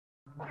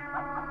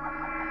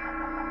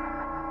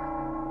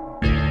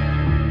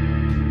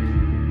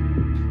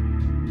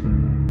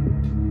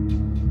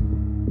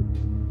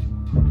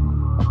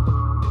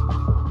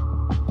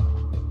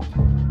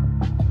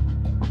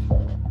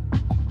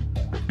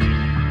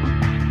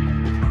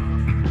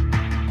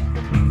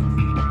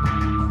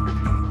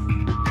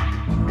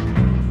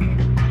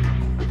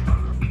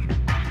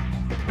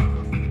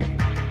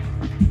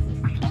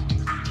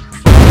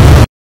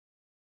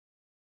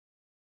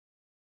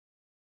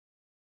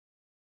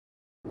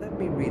Let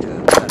me read a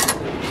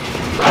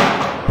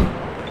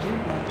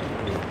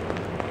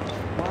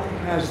Why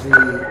has the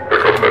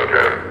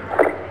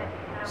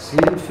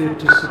seen fit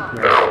to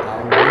suppress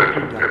our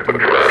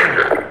reproductive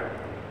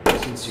cycle?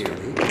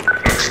 Sincerely,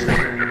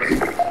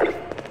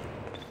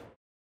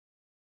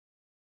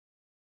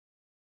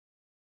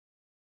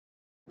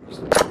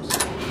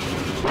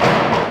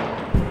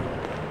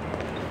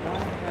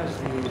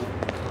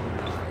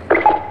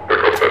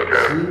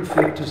 seen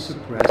fit to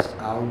suppress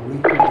our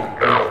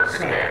reproductive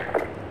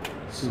cycle.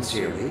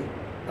 Sincerely,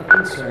 a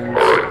concerned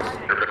citizen.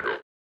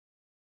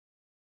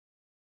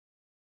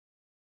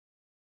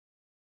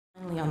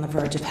 Finally on the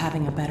verge of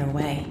having a better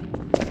way.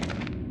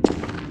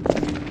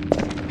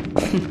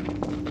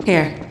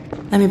 Here,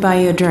 let me buy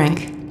you a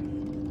drink.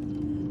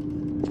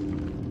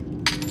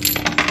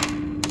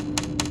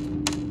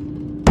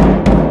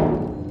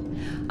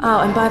 Oh,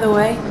 and by the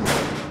way,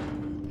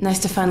 nice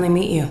to finally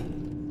meet you.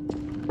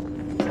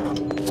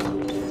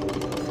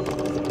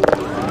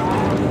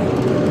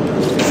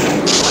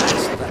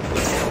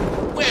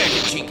 Where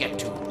did she get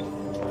to?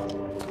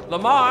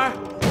 Lamar,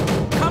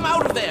 come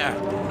out of there!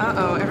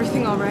 Uh-oh,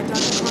 everything all right,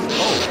 Dr. Cole?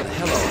 Oh,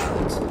 hello,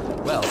 Alex.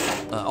 Well,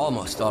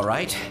 almost all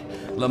right.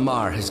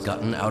 Lamar has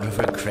gotten out of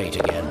her crate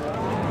again.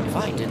 If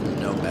I didn't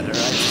know better, I'd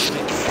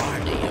suspect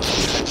Barney of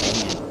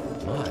tricking.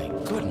 My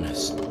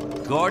goodness.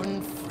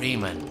 Gordon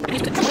Freeman.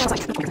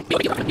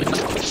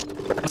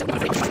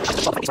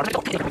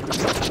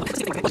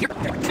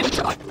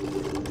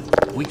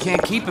 We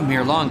can't keep him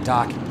here long,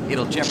 Doc.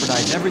 It'll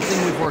jeopardize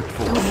everything we've worked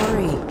for. Don't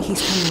worry,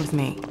 he's coming with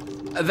me.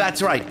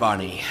 That's right,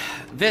 Barney.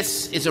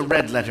 This is a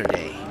red letter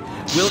day.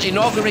 We'll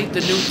inaugurate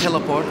the new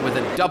teleport with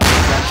a double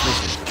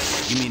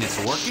transmission. You mean it's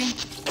working?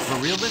 For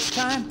real this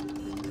time?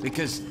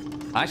 Because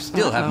I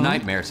still have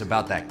nightmares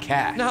about that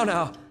cat.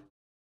 No.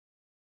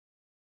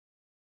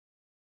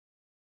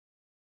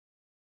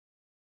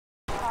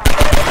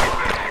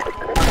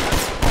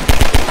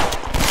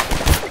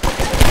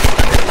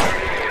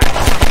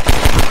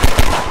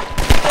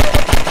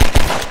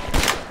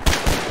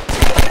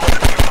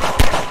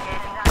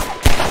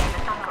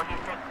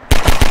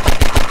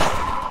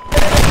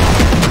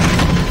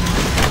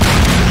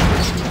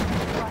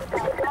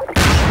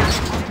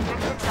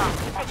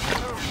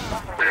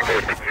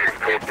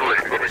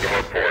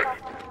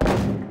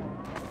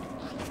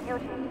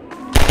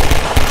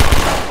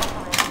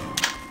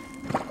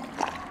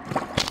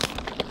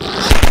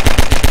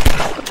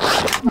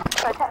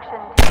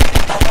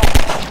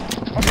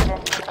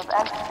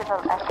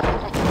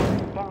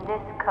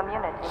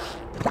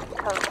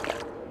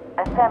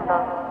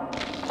 Assemble.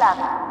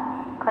 Plaza.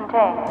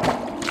 Contain.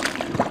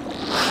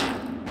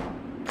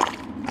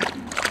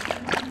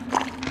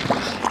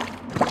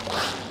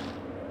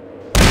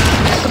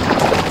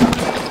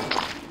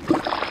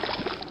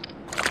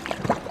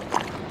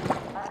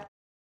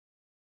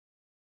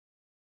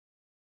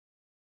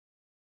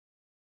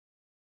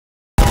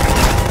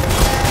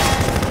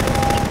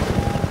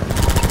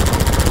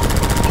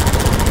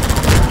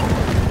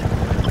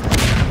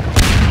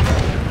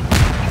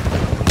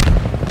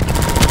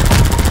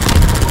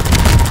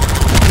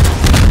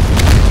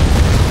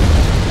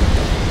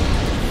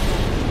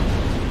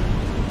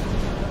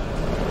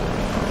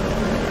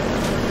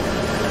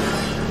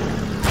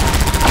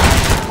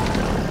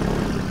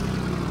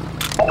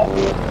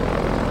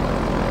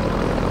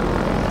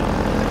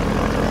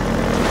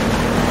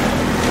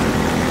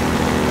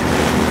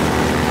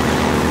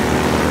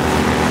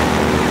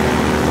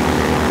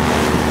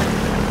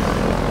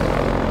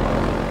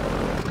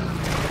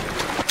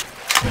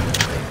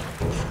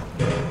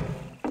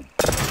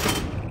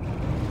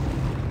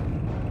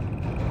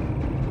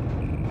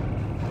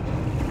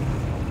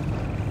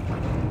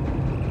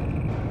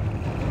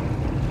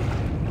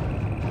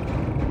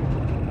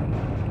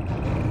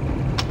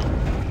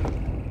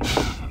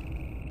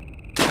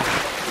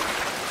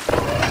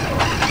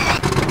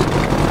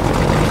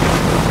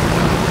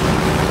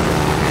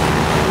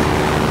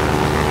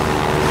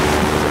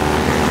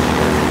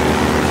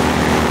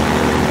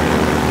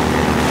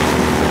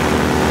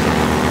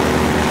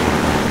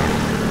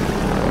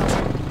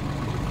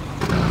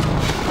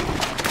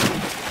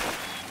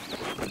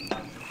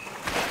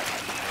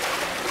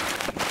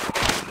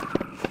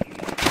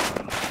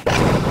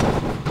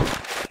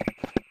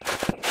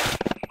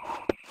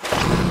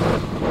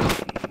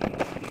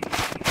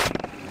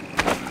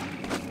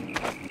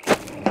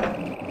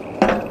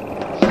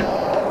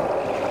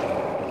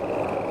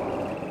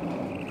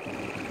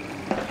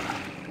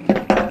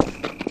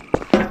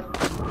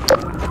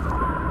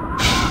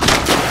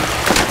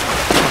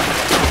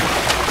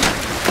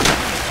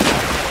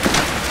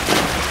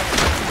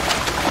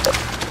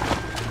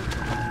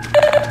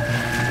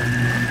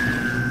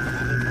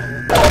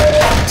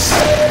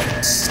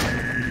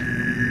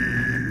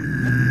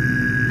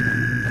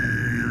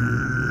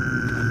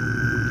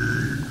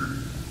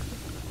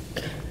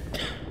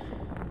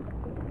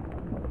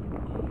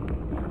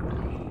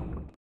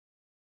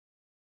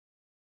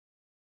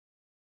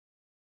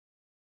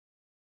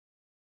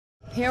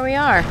 Here we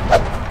are,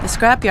 the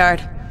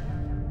scrapyard.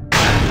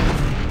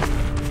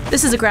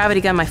 This is a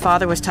gravity gun my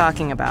father was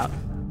talking about.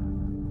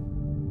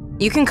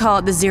 You can call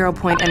it the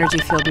zero-point energy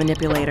field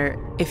manipulator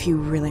if you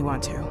really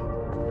want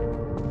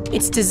to.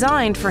 It's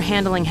designed for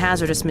handling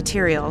hazardous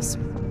materials,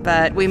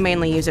 but we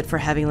mainly use it for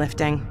heavy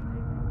lifting.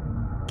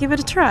 Give it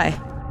a try.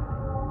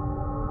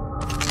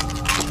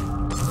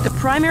 The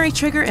primary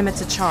trigger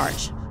emits a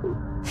charge.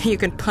 You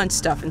can punch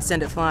stuff and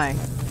send it flying.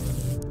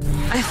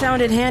 I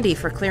found it handy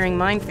for clearing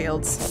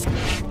minefields.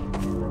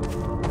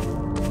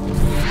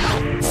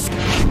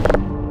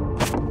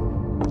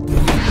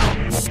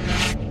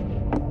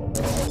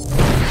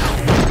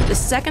 The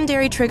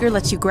secondary trigger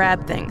lets you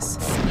grab things.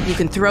 You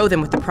can throw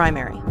them with the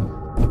primary.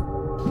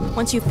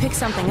 Once you've picked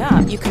something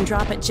up, you can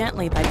drop it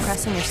gently by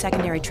pressing your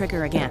secondary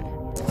trigger again.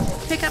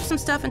 Pick up some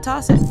stuff and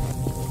toss it.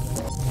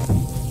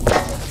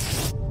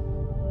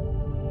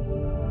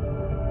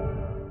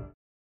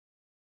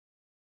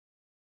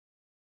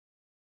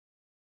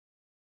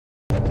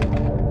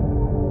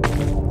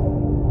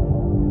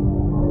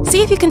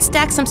 See if you can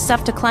stack some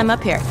stuff to climb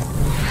up here.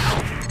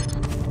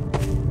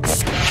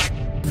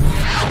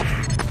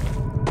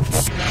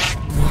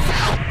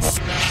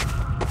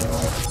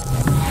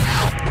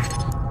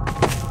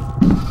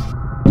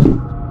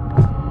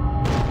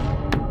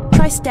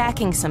 Try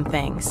stacking some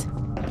things.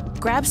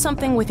 Grab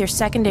something with your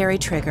secondary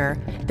trigger,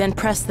 then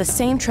press the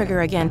same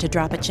trigger again to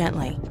drop it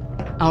gently.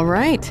 All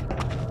right.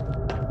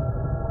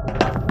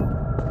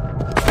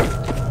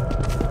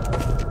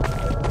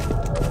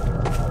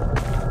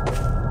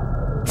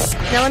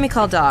 Now let me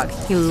call Dog.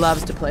 He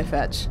loves to play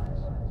fetch.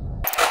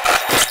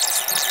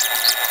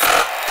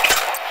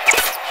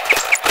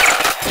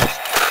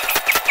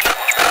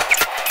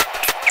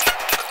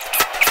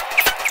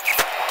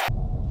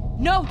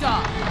 No,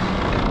 Dog!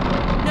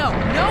 No,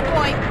 no,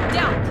 boy!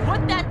 Down!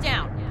 Put that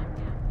down!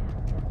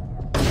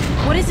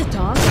 What is it,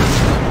 Dog?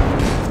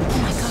 Oh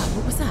my god,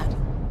 what was that?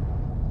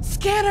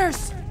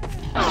 Scanners!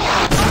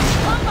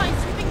 Combine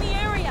sweeping the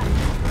area!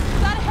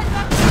 Gotta head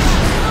back to the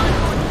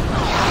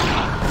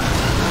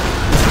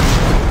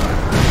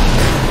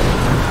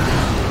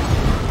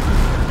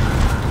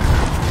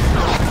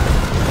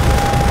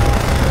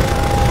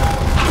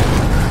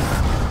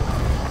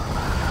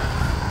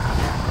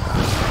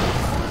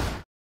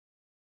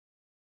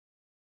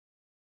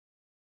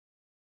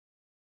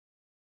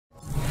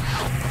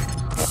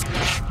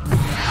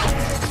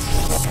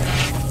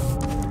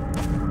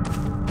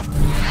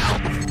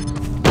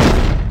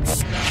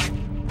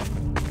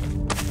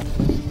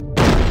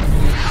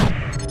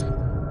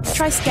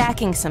Try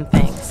stacking some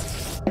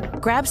things.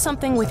 Grab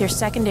something with your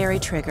secondary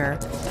trigger,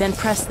 then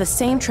press the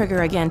same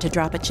trigger again to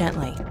drop it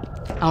gently.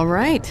 All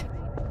right.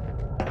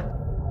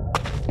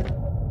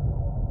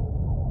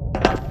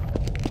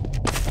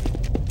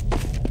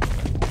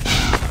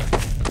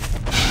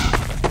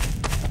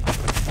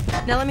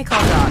 Now let me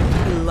call Dog.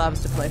 He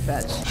loves to play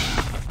fetch.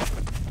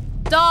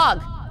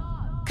 Dog!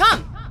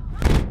 Come!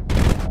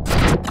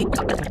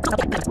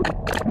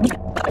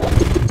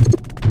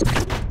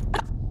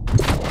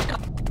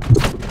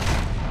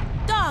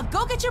 Dog,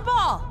 go get your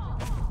ball!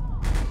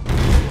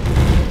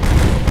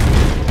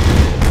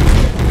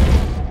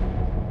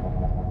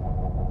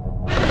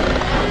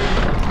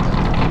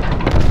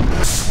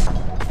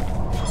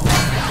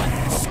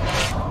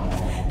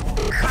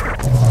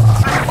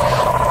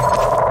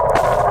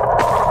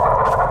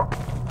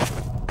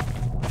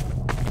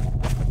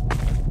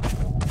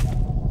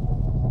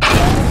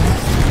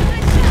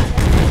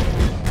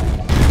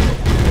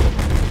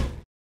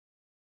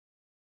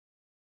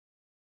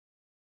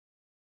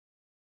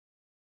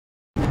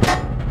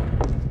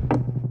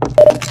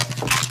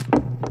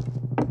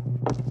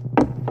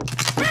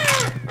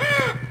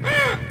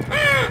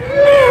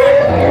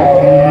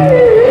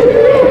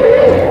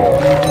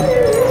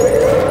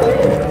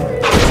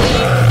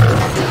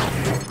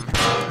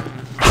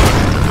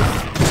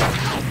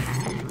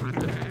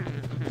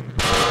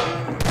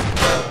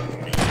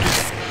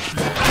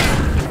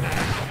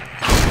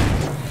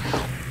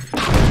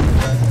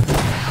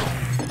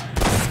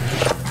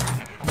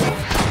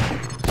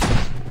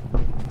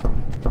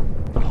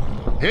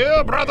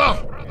 Here,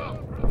 brother!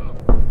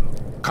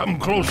 Come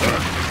closer.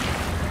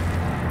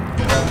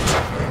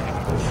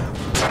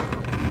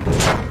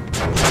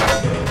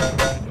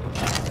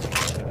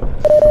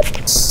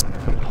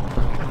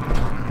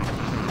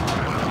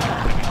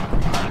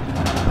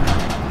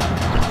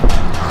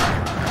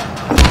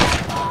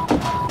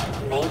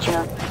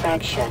 Major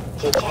fracture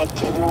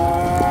detected.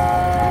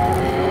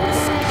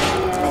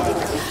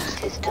 Medical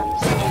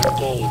systems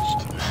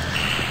engaged.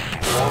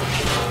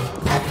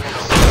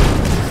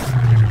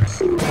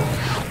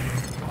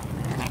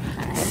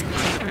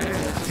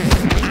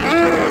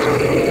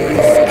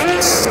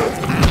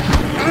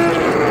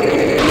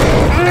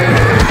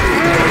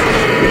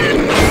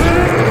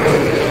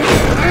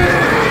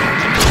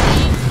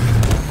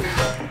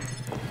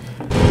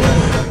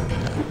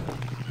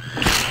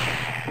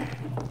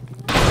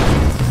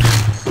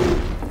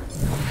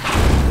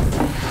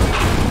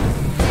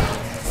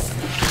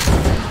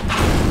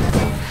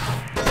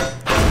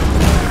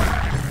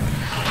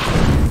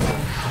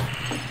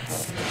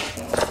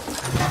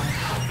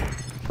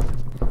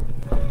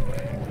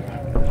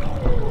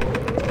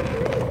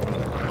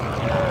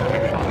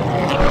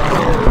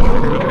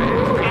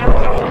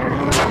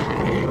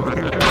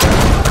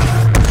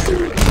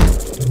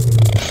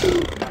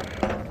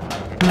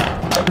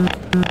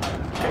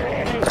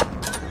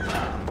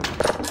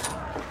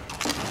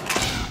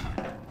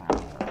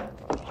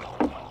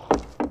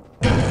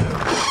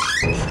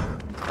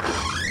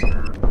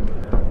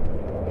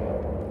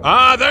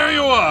 Ah, there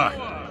you are.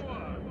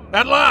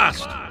 At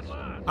last.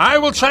 I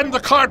will send the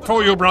cart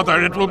for you,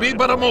 brother. It will be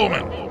but a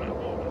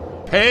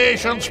moment.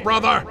 Patience,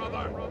 brother.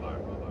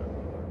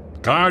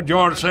 Guard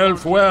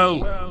yourself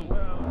well.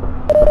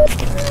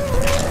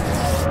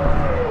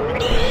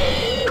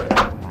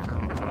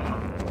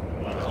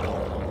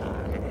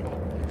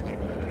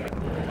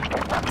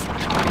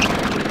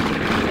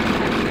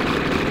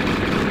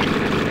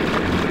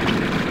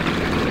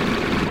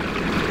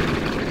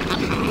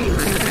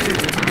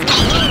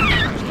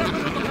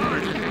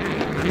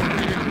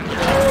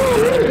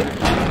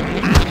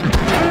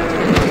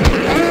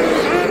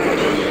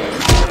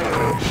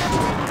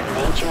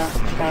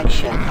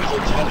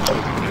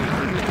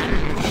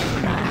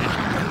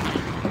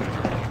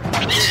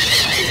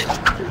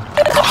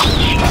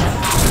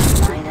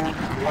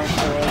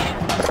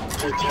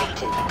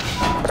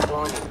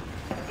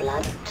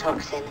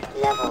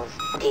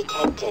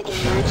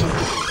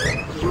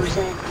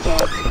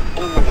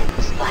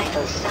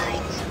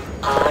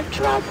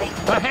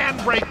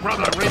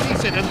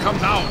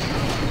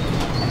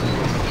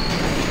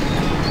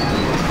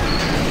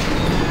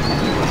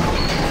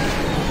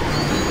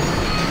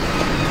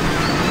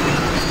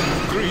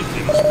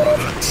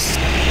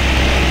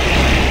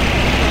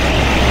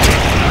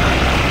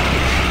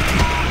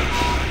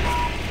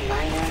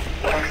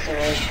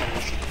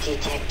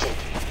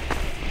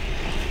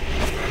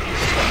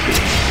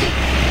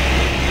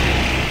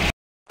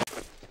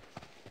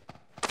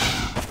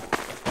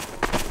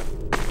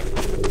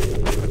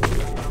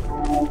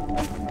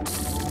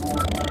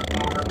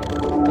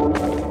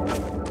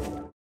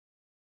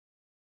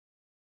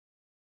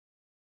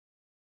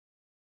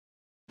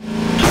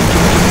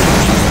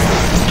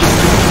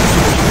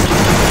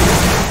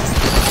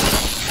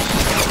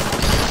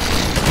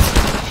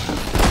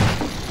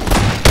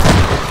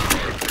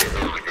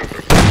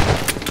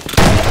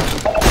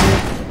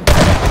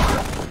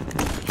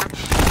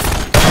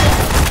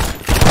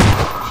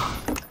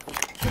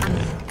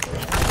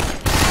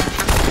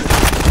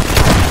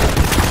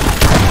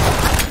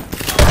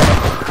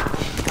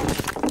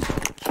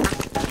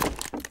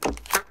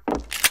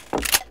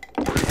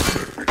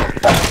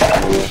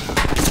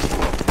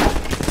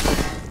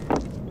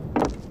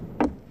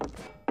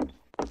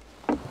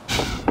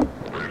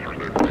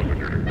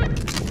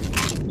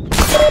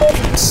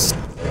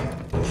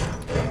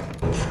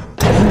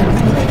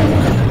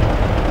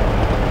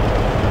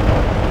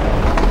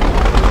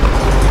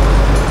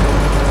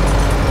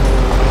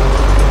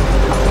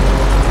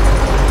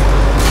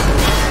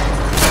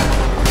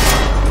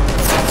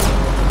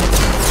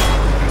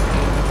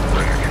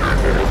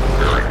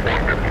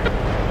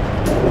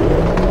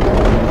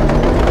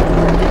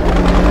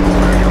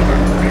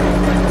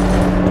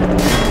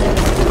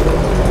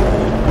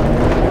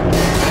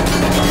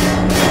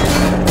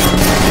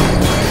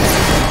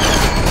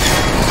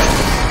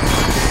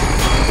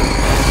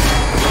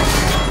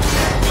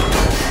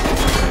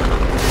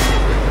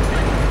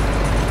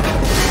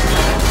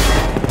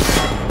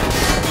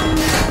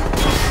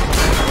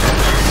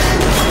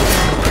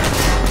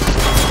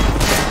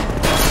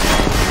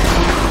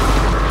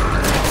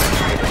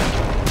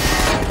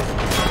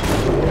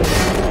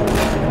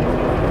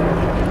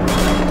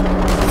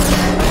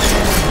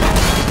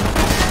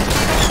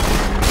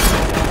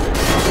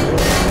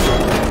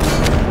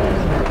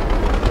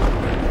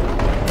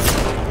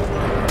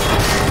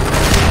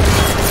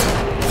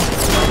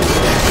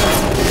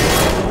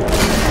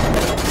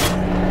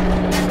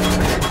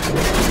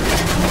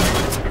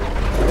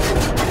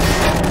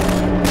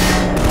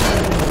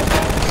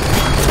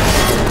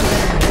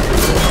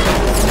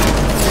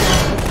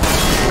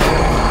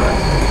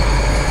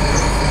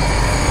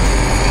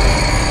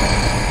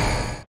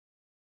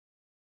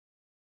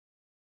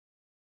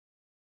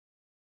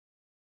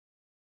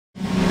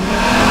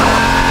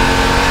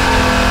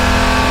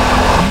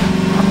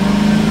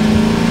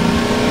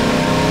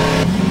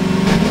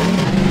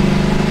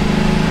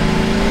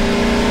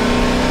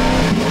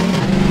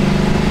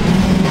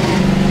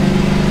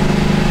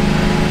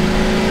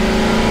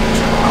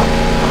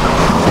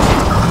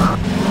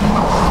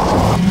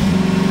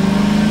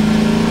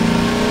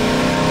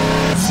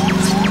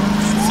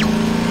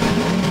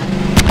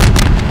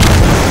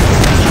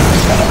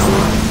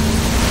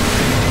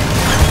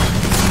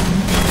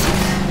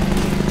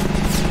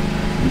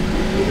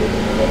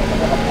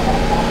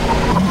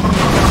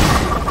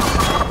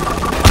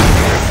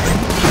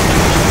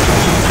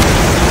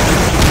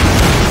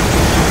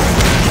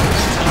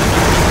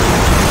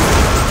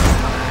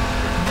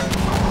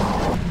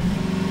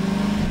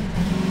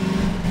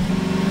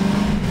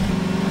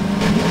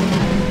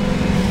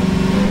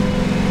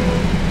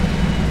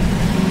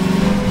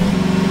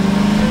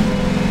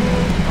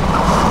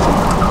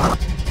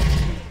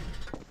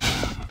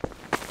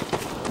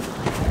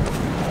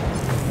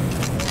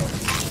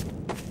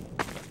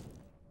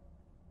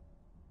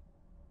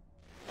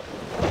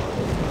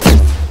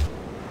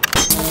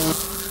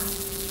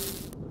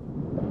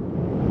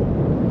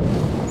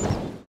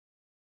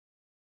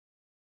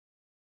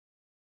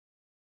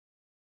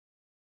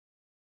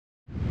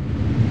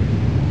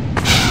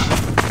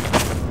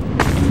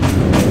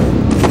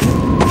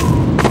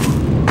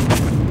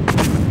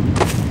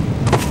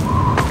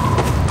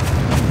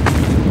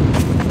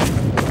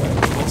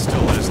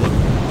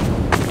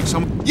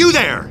 You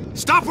there!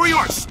 Stop where you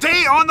are!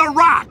 Stay on the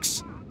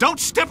rocks! Don't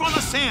step on the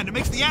sand, it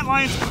makes the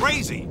antlions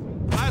crazy!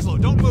 Laszlo,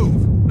 don't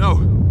move! No.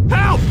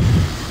 Help!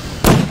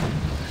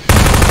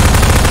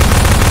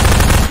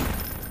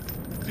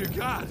 Dear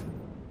God!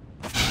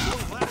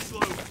 Oh,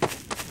 Laszlo!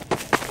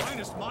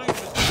 Finest mind of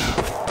his...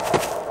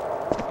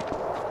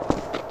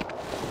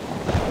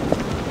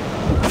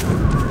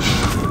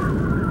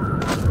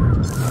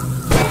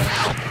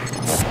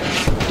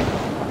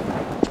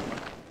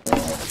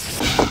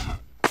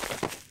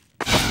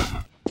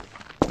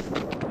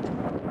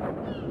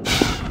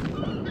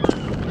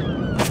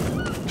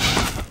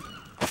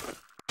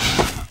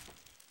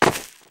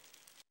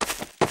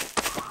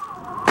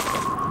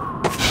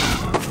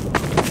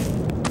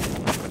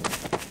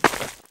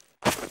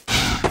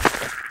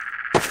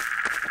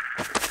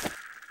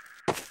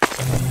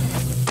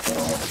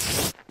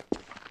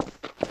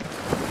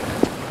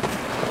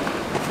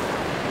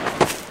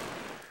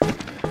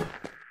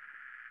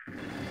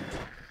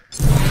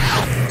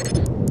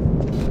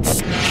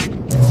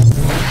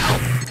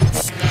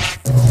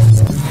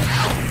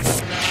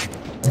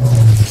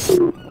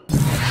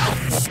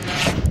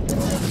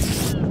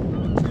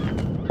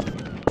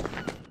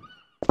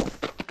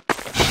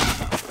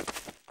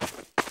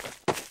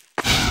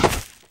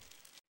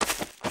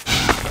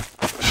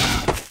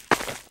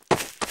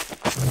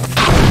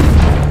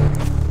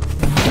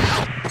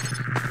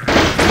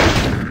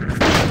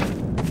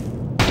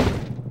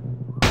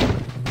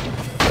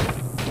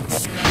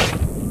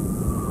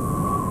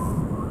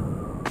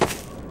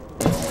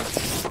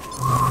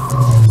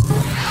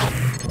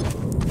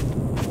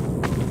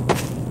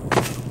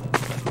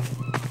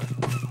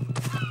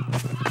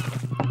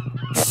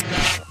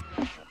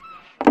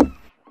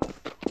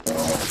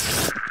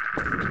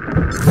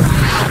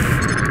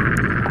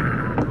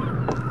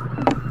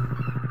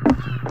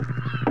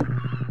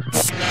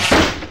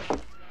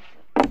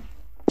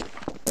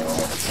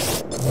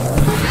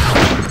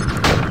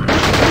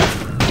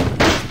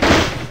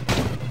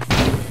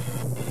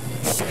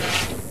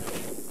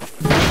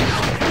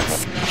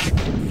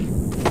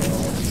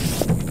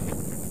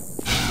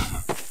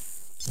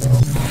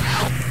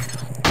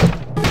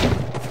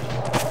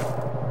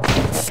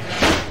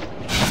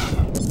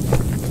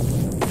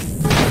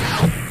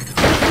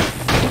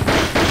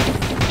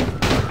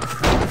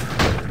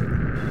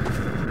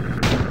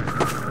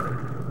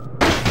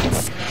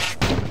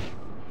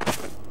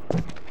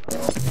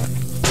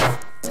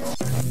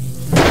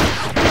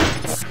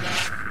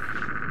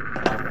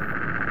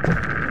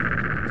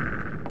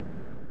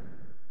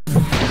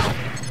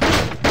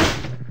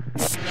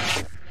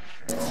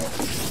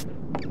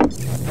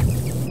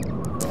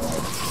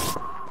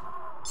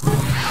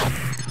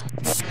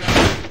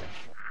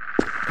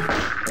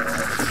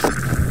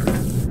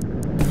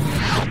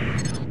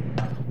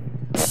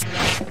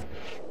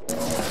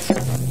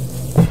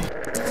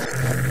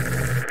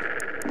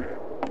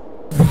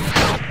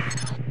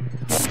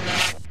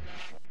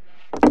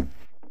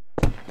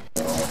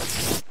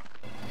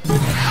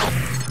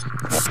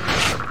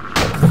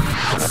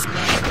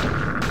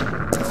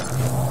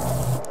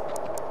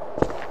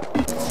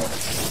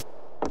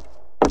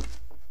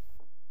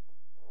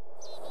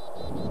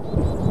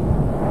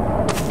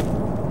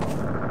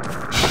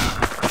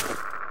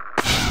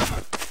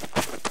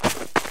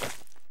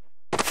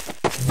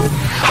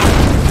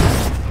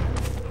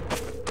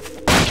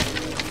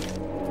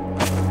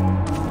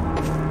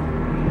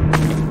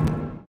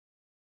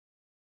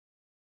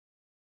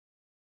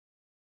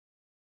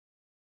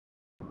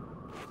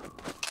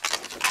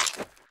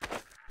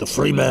 The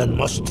Freeman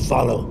must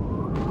follow.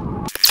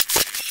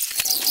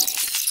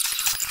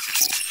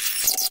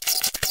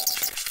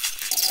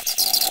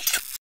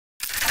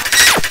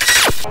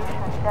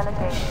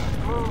 Delegate,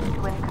 move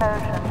to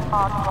incursion,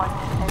 Part 1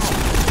 to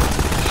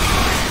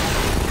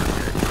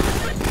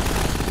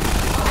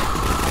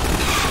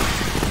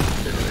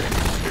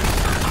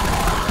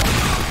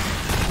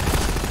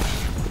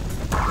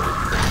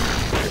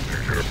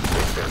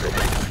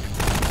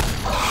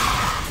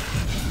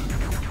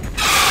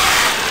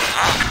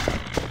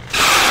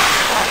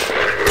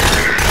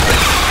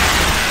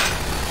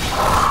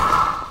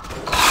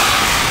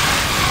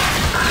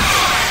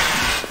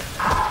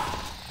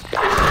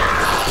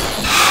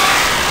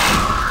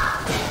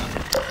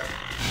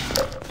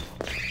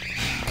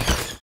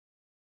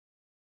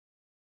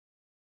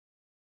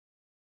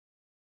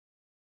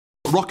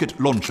rocket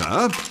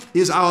launcher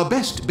is our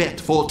best bet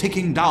for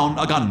taking down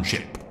a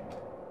gunship.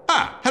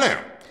 Ah, hello.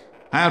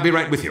 I'll be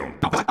right with you.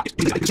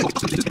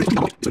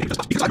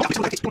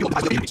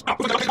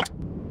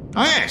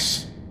 Ah,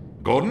 yes.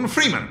 Gordon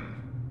Freeman.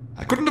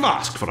 I couldn't have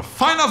asked for a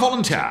finer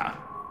volunteer.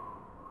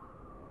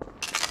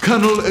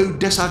 Colonel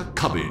Odessa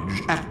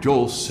Cubbage at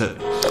your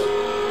service.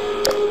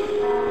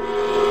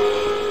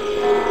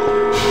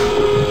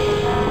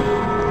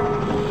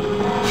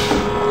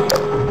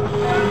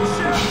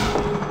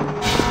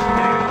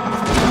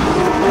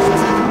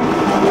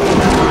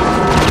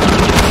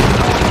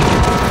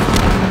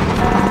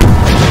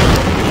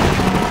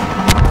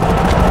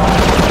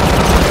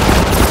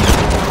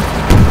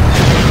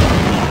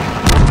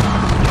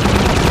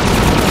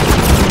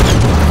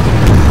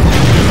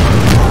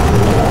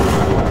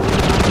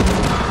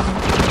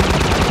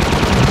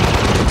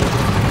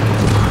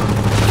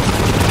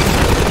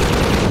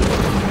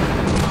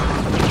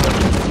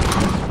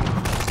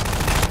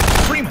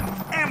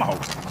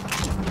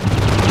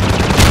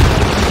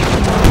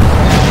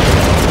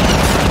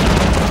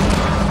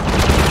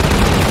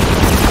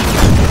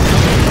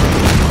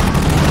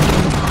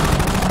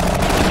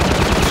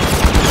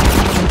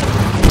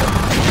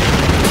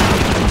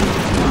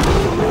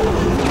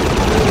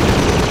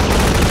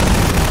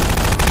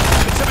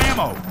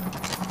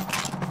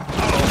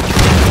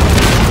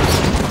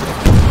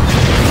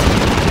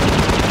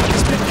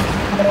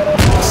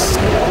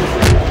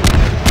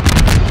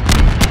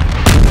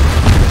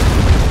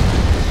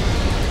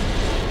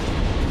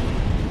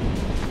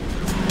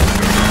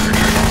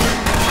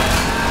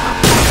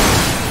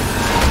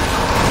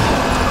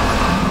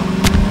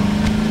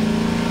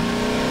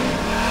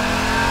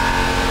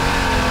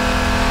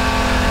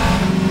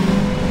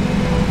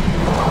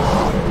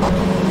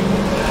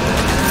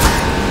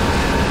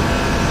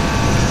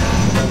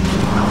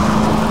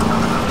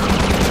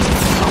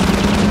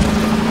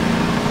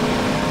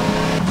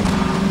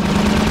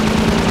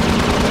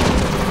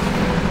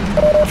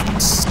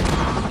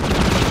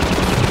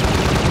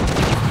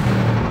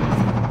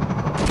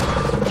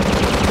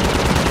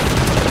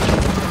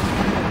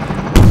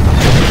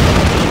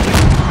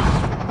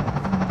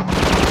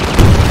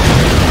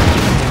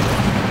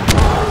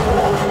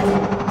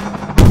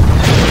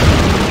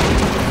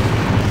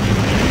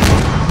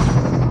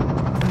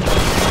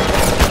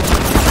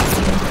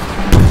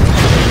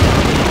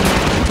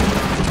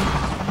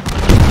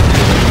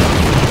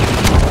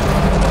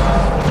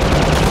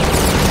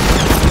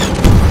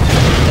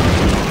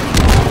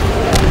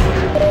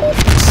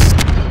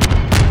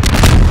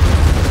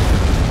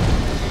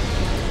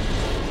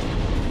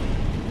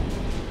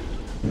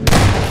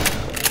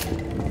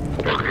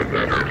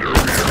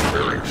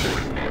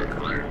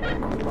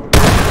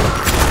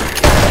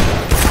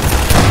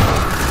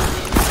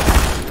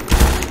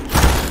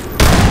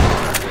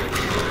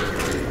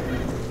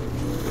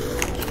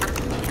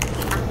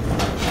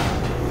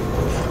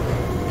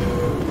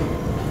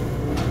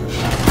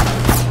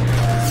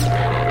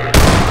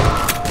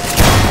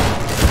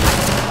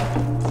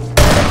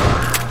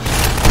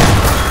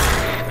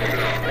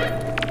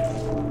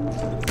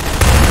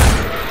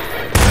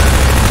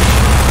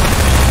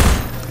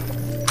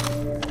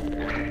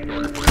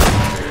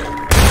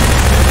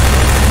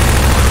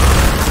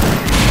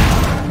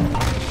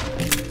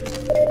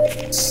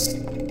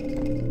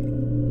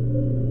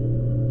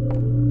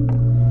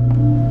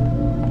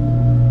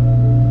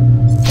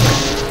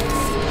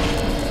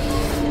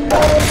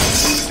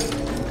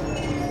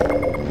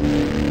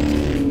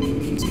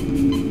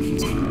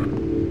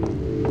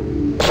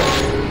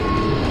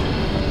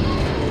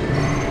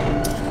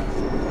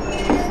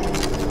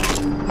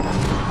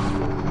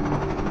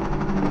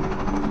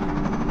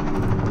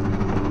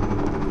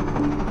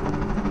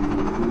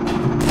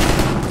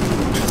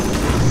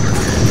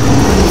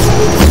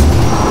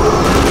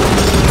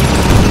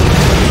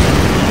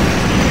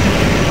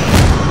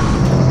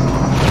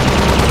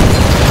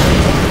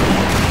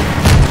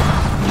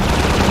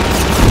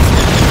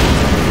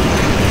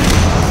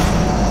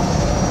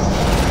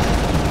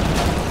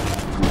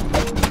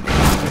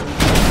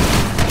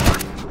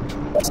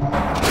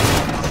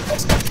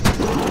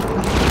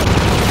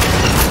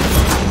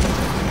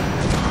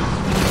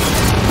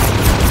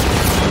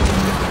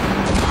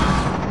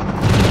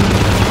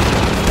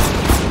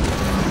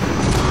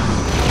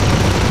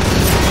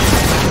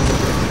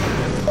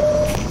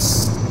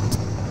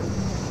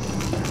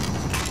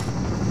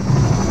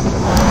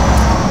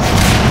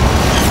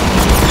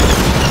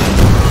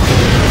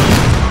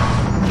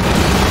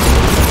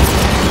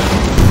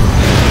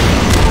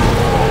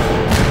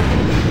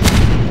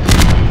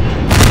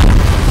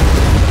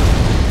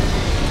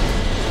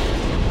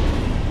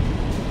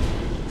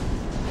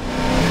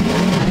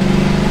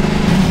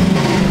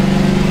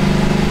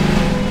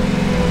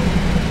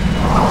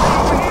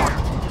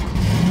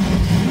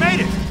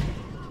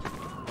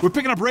 We're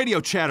picking up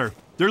radio chatter.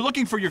 They're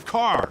looking for your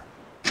car.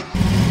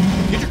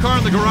 Get your car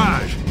in the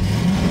garage.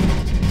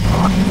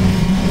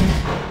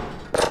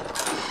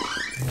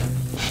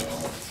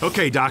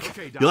 Okay, Doc.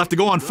 You'll have to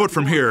go on foot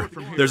from here.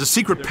 There's a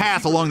secret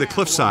path along the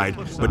cliffside,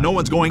 but no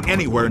one's going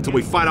anywhere until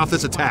we fight off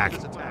this attack.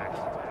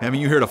 Having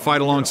you here to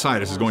fight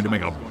alongside us is going to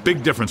make a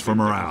big difference for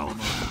morale.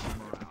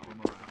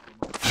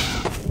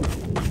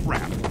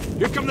 Crap.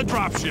 Here come the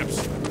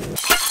dropships.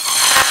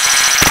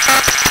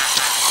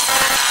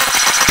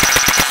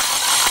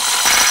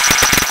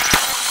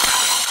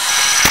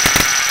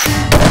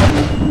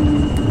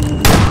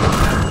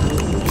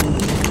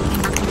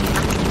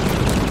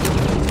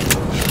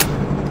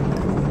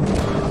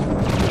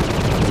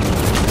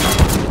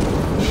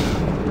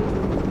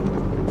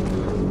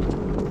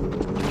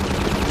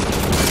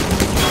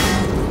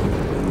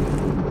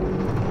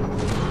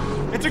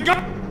 It's a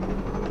gun!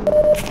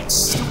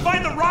 You'll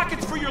find the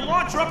rockets for your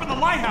launcher up in the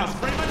lighthouse,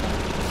 Freeman!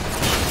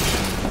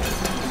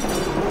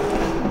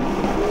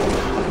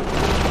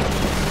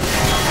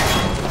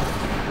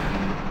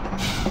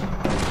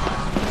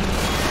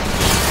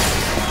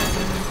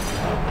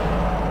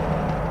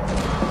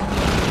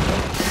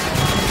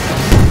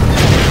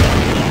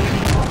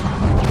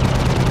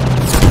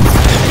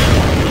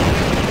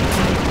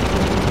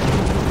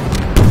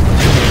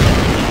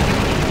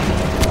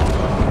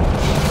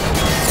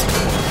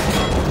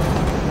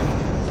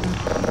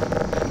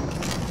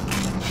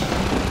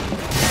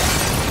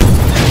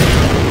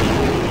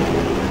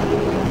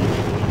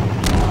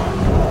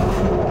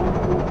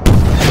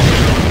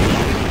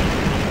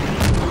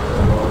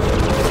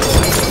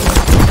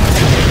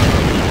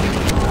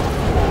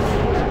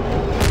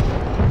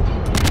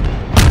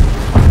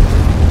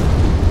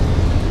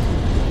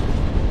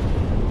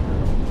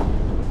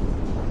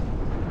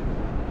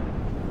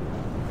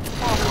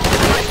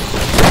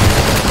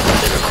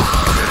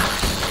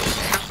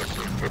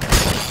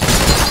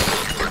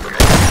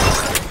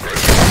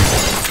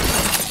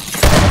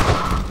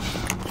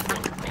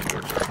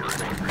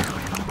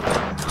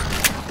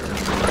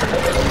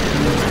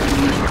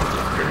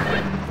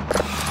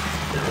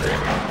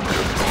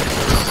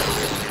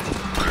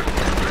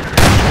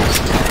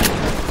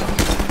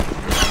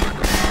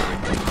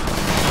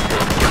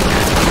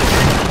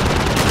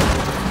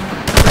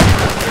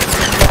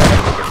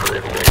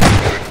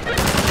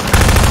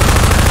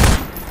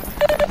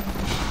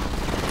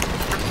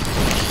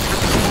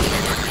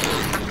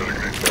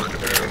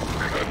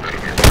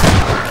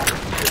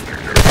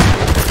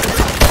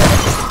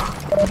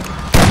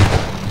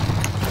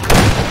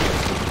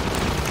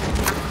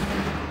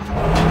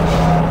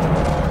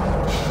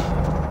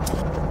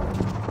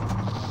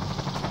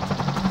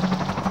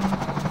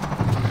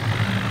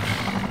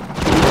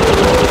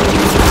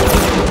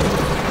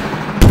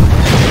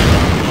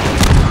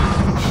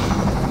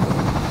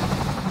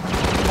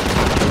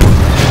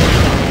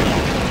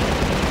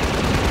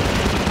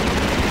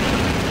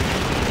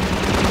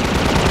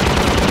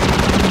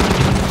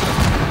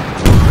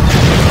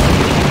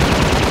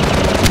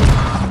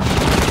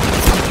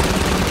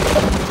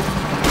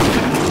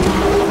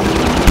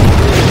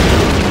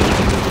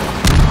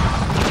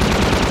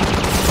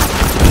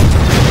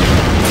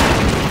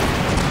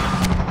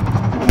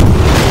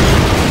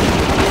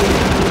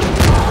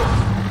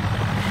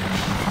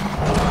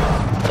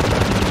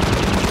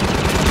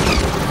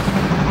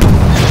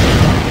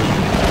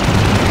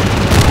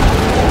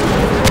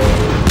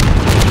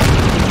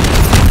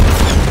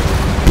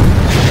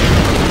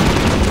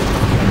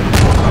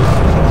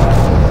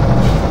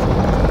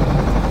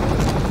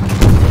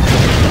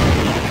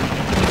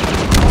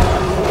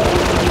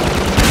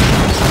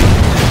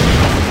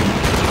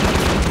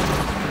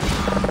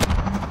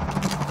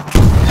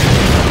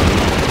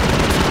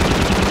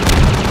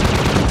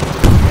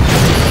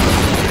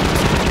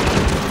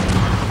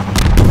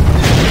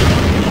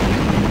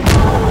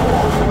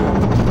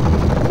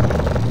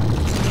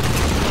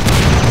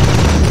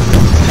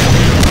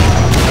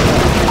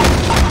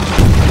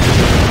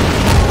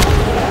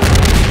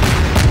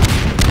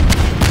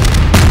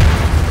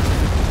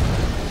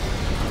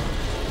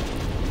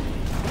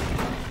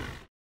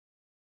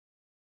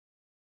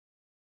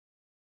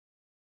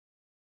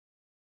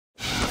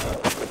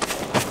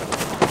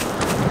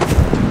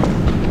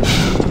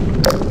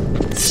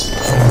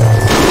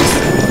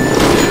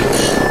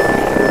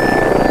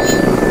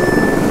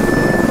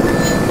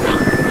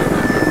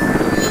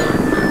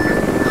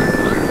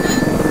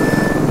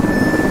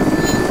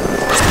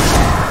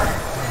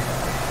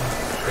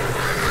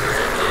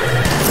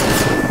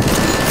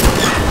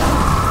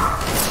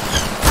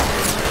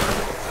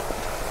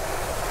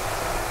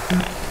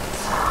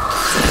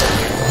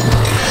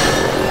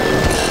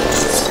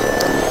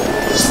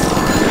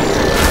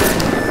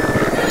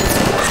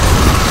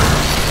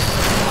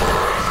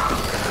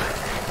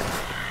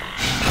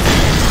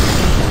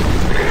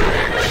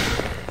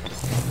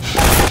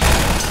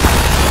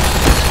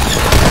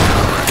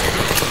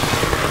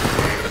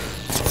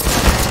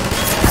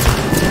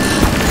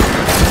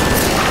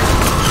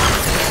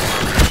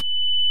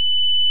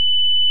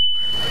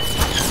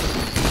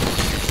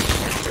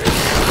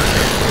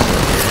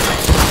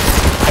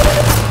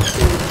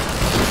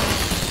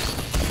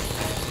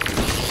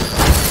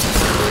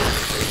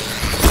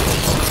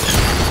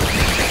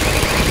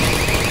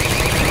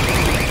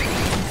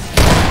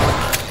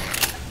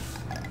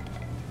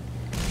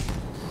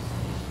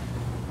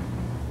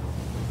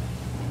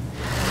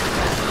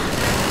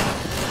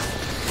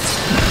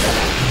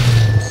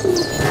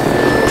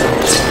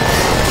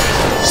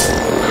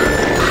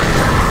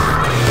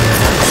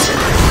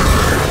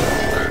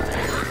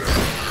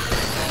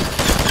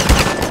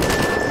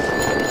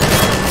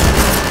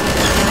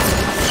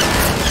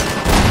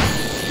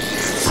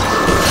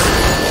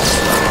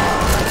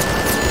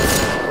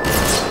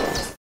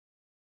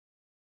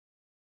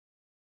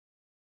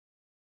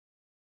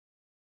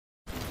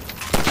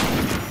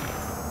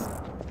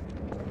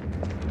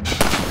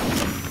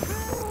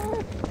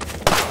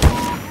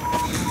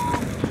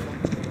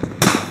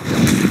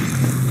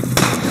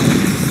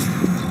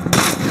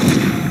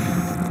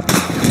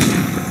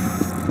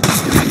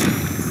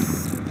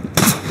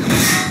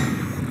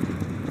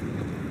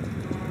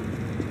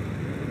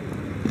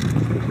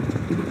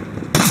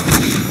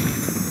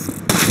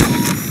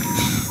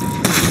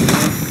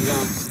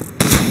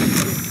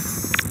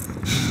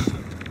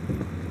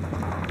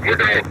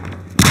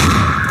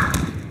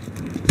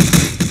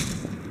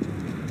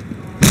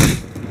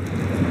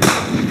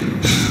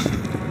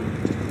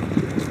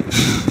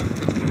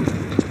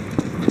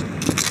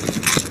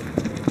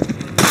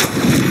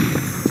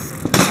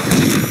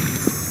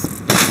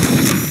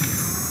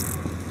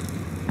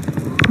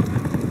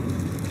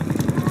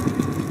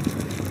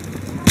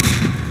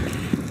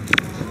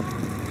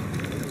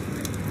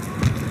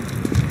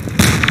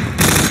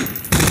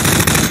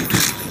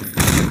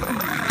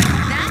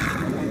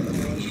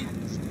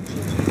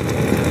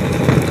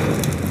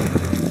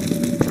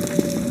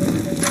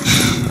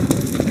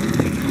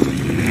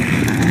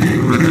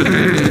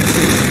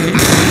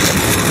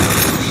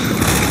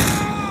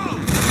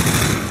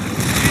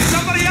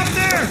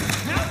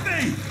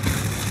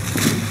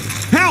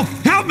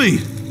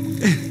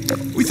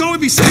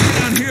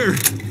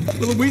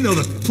 thing,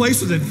 though. The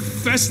place was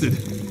infested.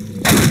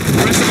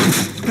 The rest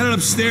of them headed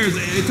upstairs.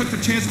 They took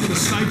the chance for the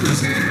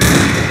snipers.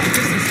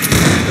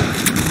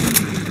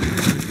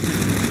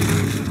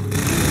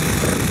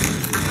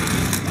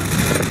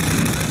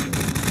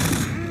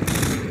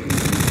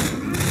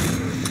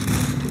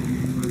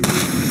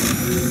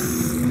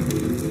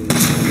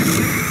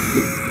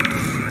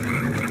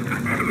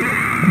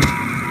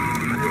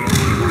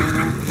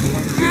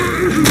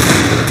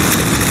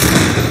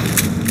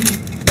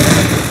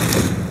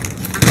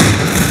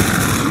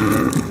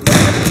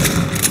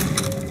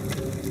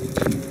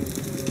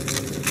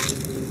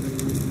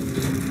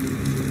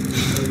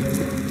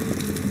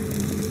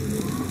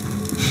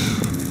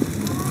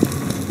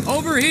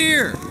 Over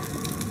here!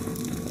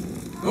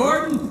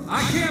 Gordon,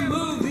 I can't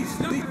move. These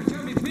snipers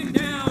got me pinned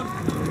down.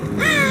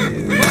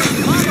 Gordon,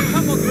 lob a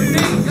couple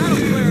grenades. That'll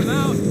clear them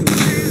out.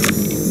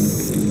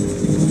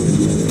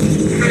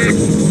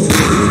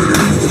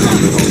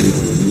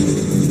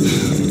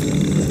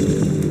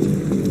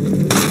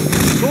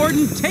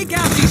 Gordon, take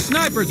out these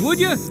snipers, would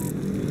you?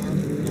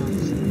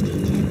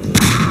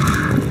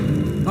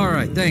 All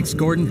right, thanks,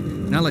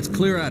 Gordon. Now let's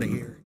clear out of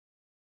here.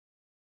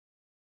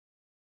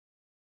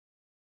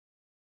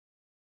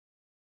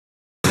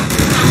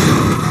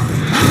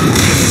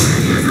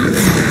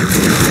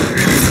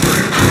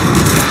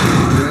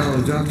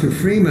 Dr.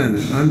 Freeman,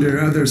 under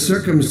other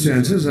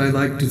circumstances, I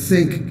like to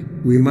think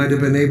we might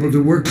have been able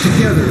to work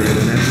together in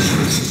an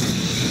effort.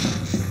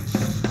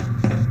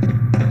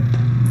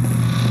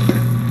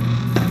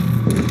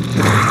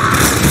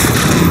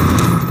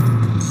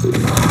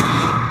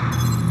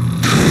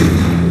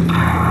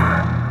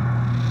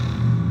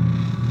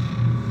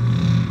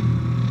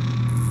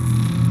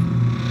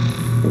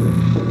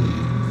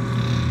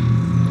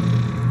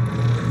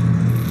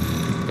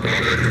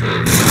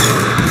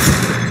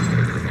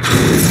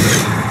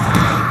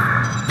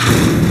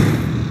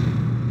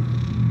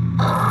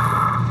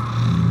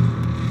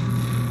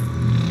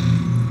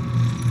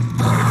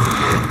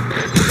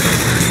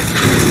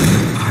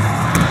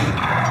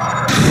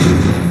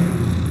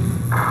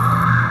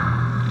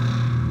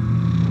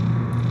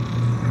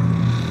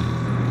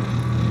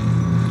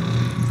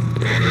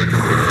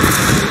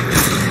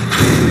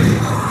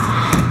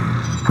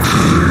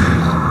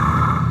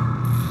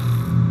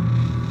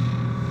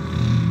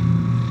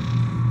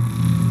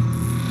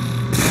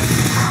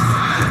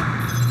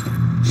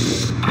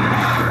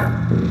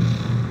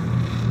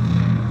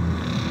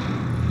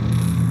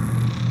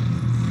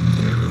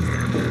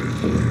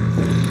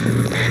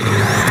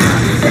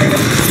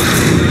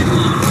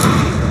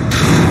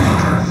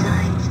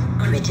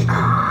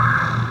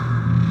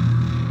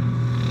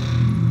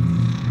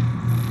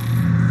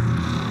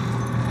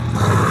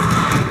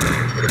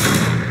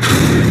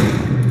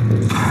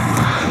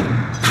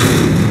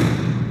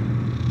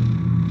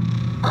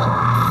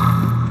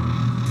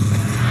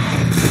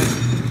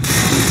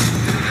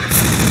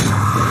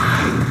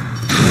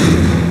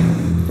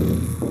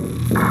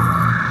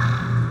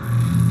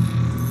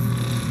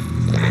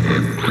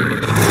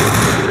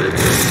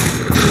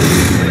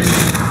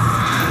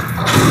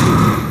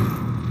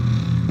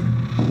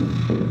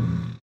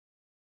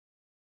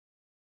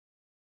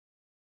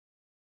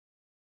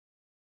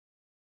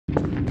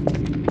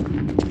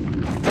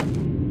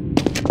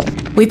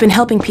 We've been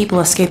helping people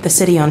escape the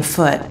city on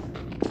foot.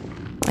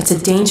 It's a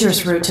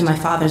dangerous route to my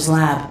father's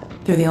lab,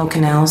 through the old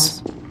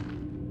canals.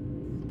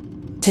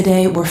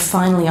 Today, we're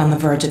finally on the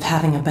verge of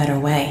having a better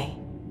way.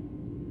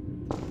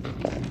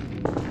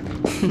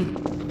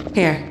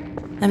 Here,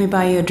 let me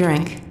buy you a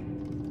drink.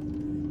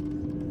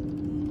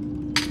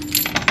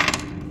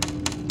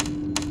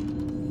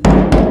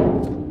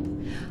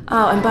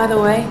 Oh, and by the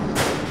way,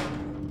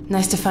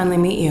 nice to finally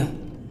meet you.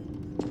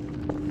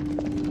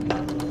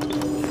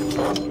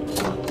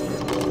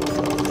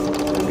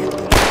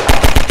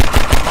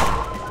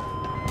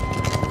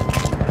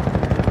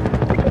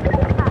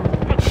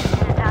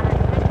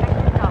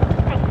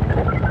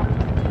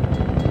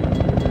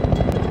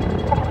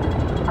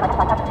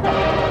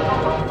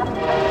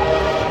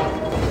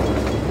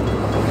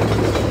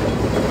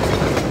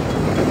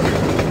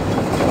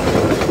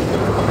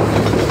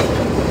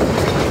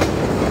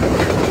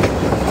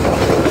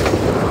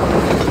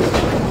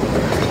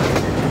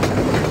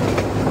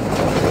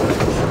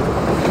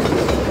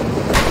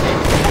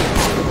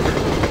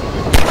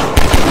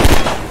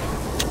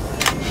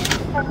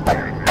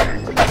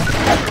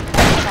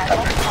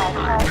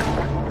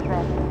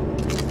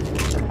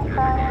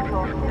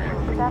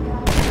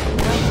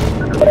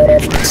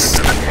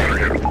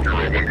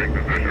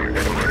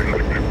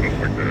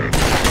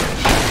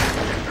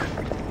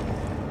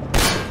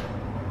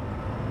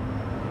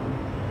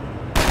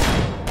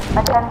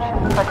 Attention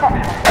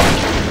protection.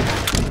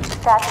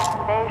 Status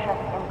invasion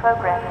in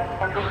progress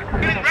in this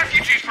community. Getting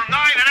refugees from 9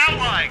 and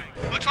Aweigh.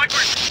 Looks like we're...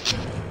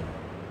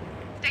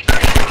 Station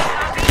 8,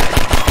 copy.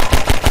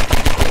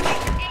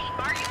 Station 8,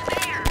 are you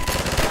there?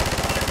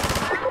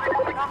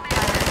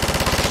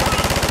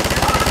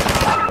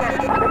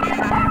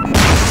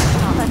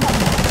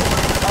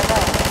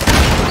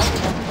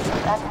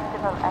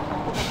 Civil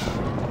activity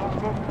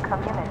in this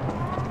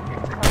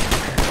community.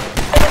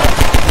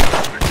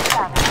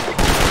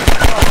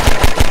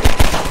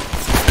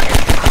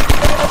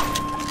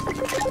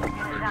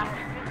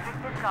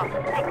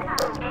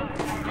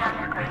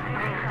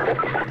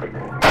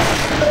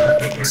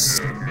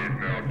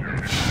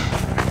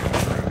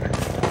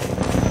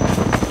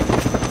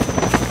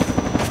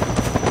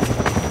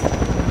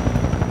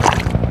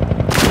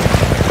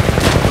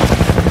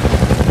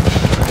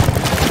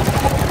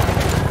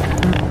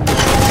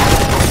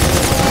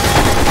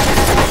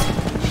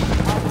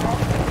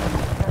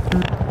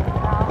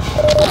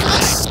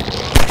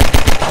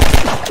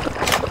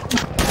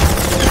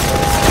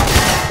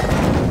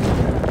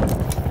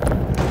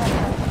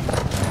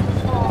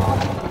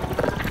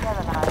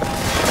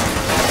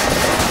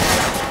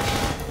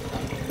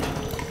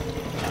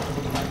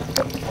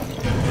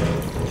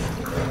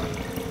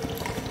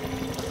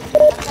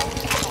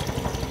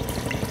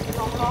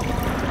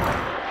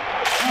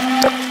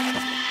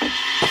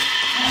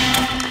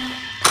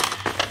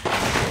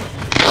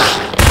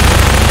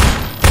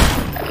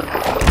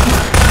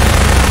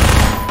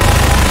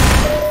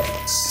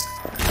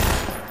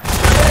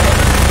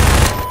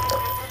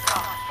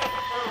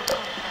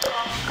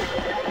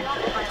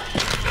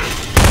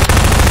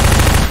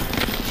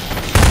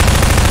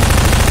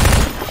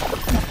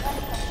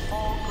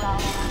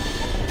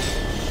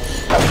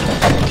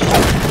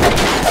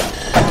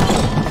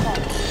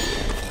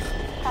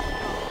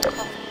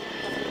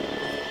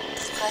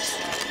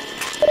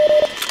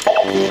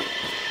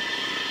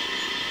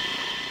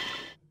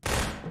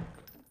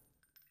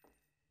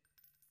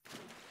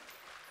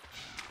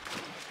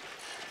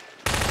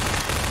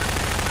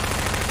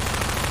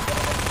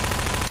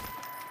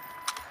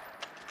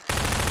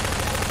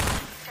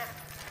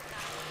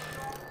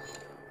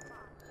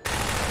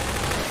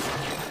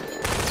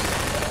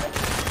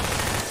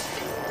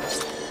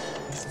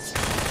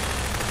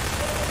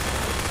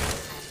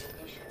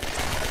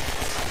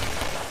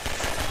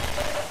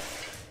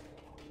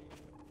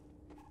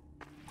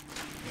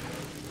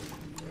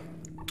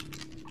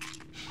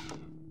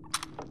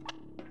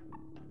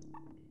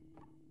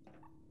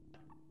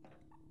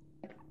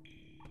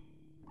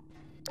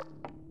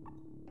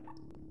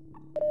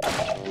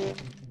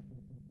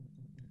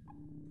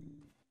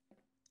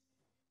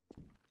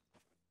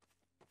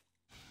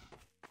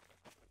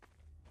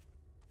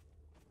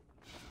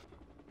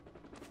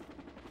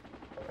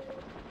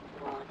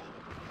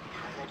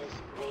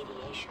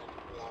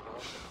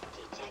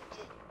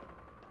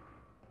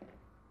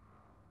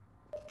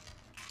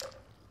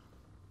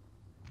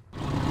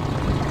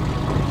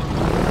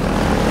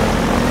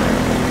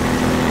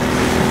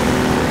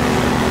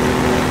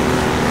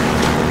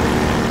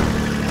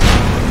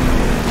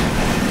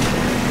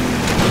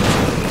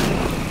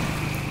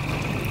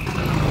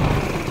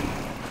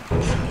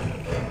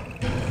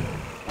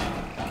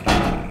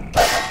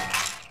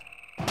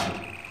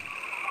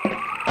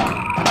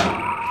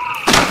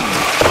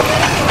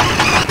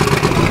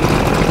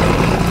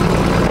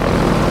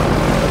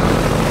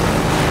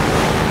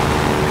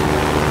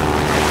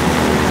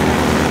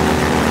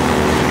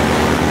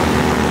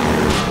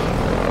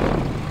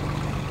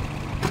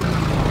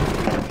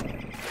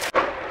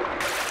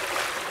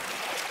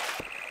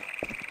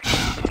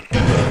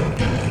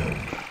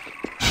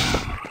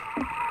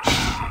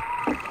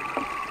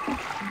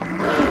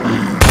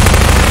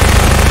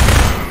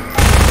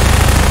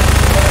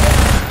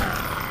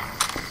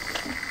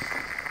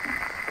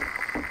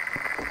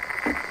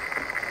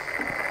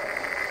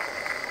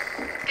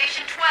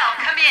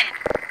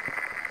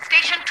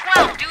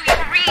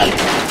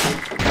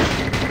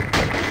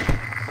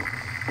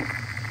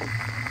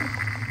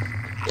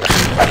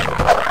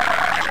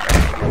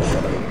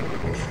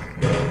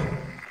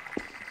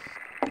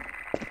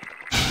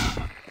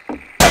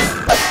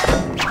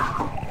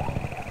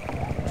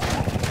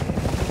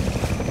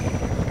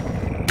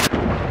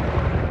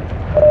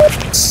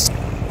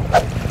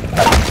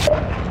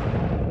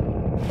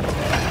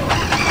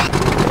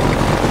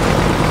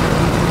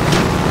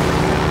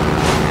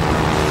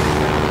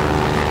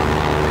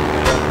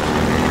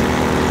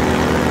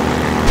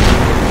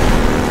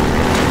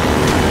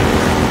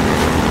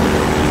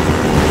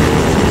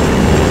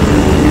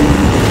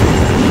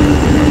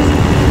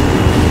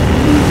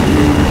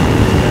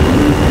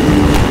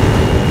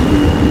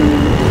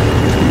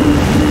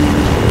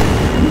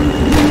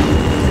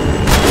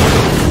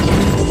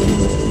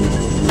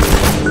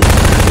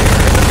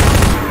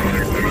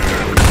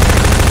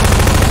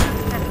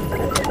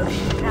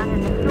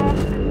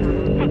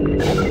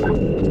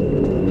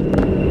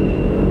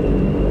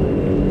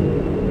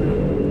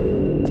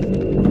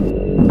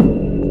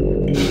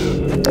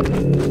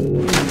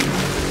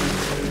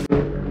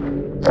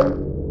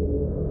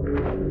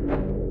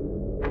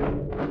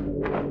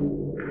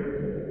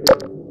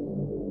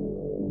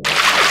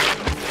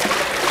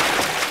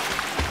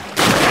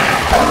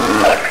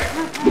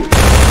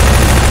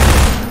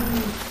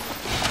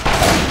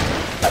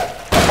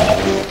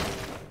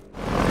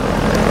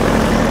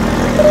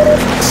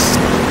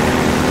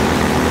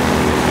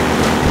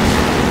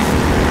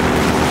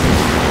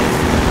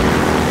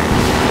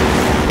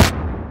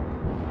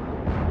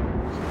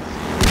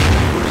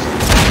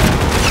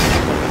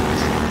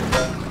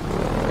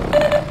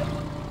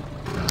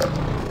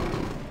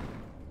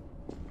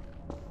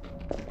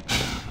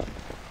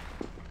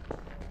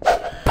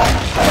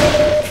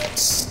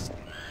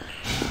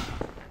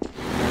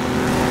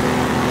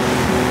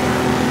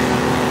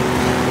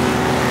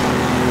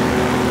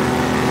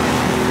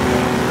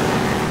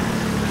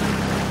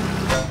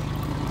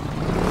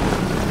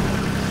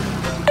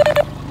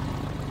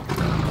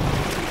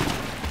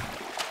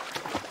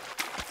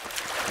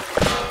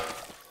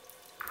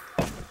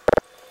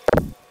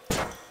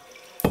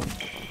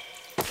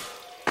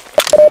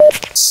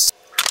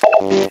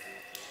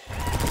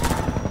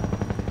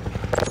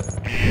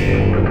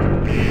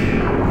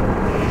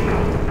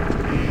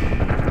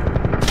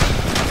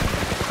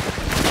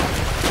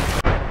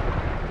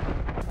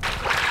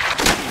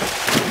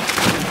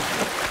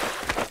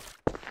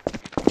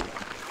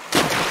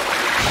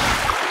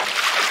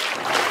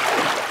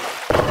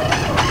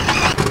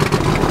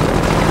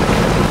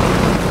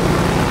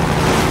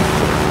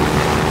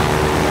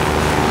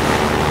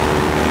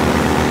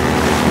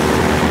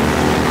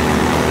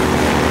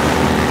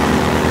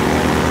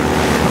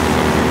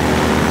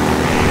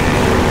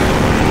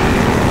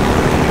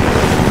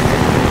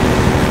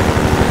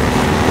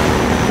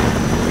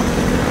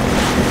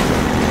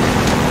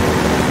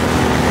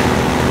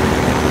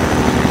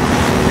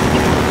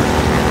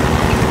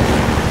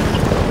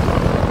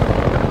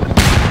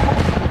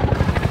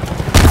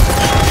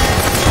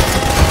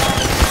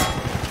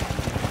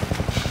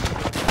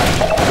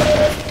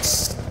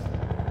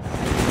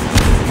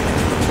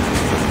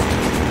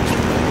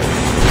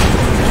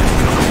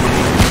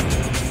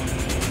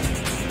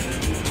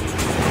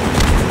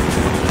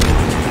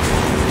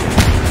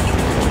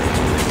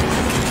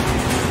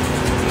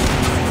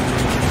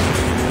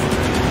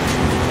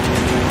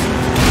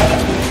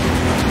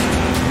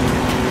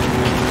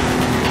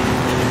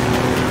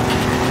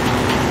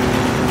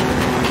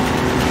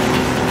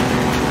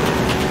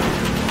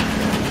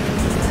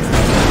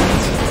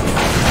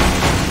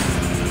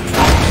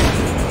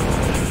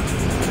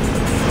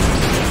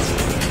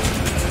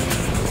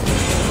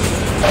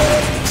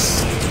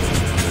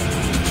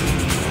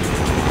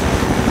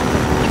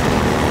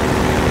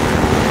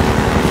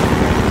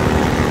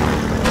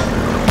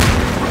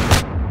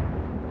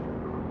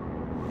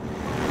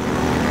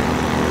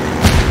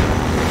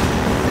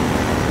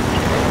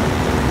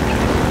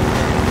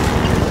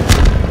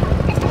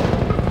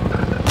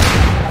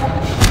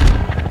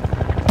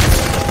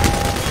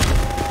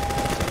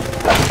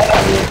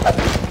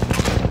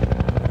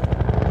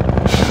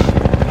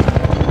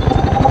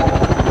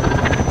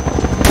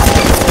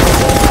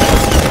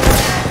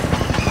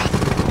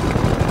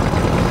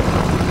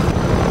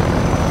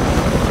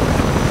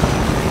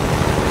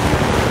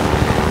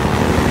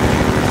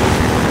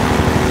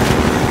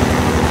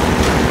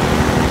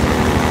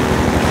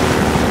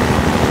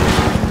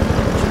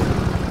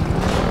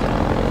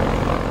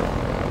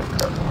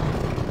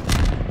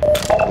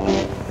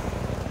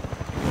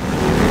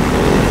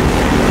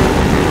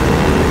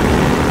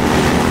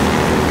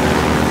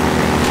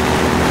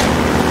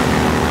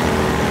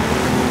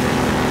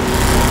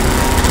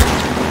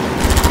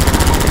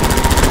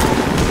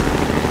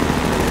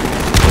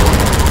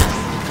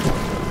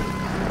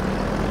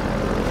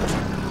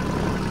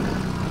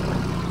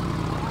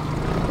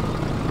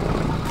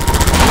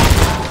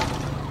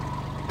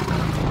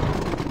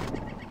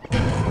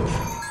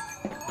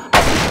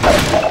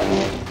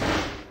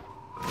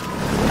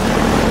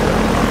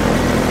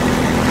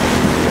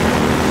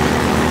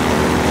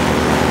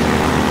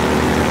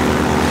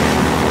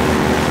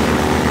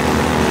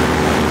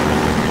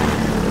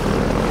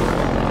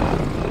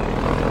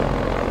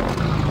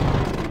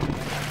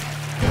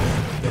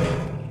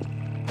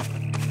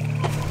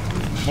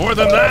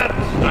 more than that,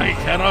 I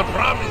cannot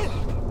promise.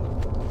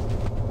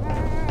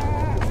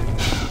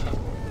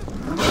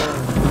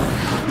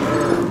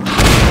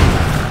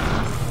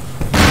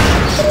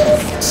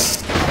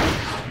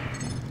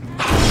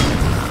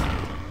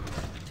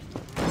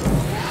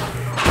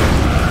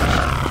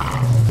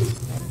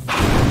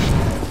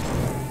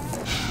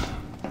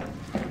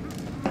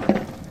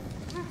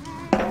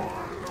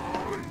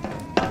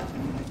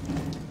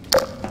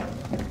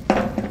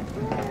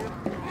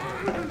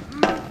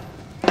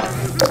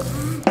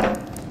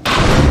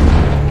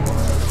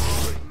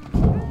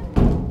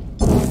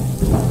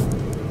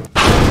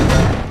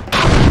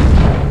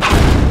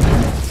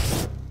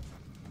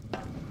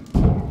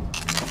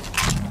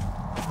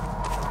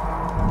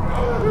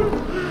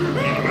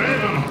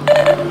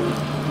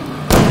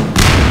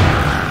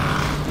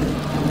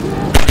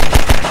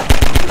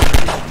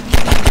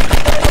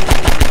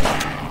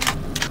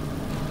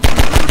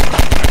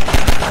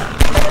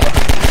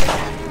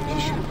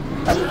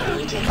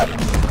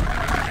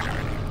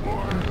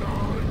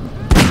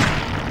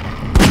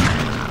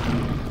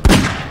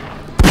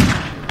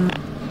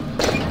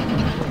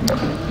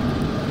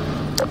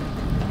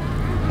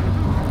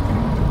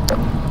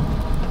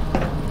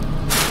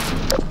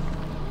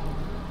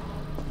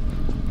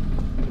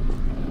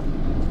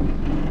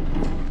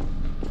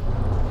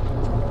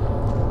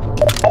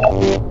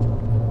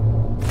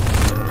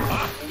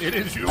 It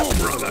is you,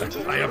 brother.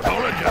 I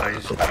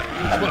apologize.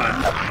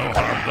 But no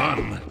harm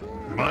done.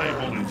 My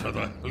bullets are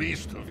the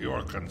least of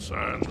your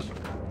concerns.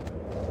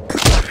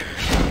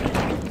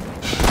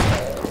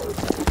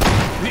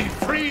 Be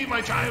free,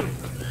 my child!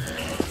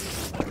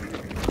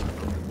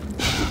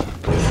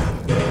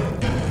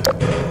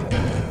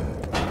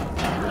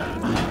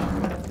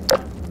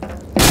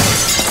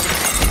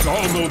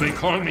 Although they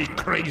call me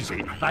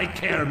crazy, I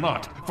care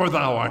not, for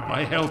thou art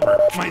my helper,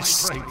 my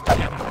strength,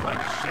 and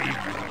my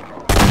savior.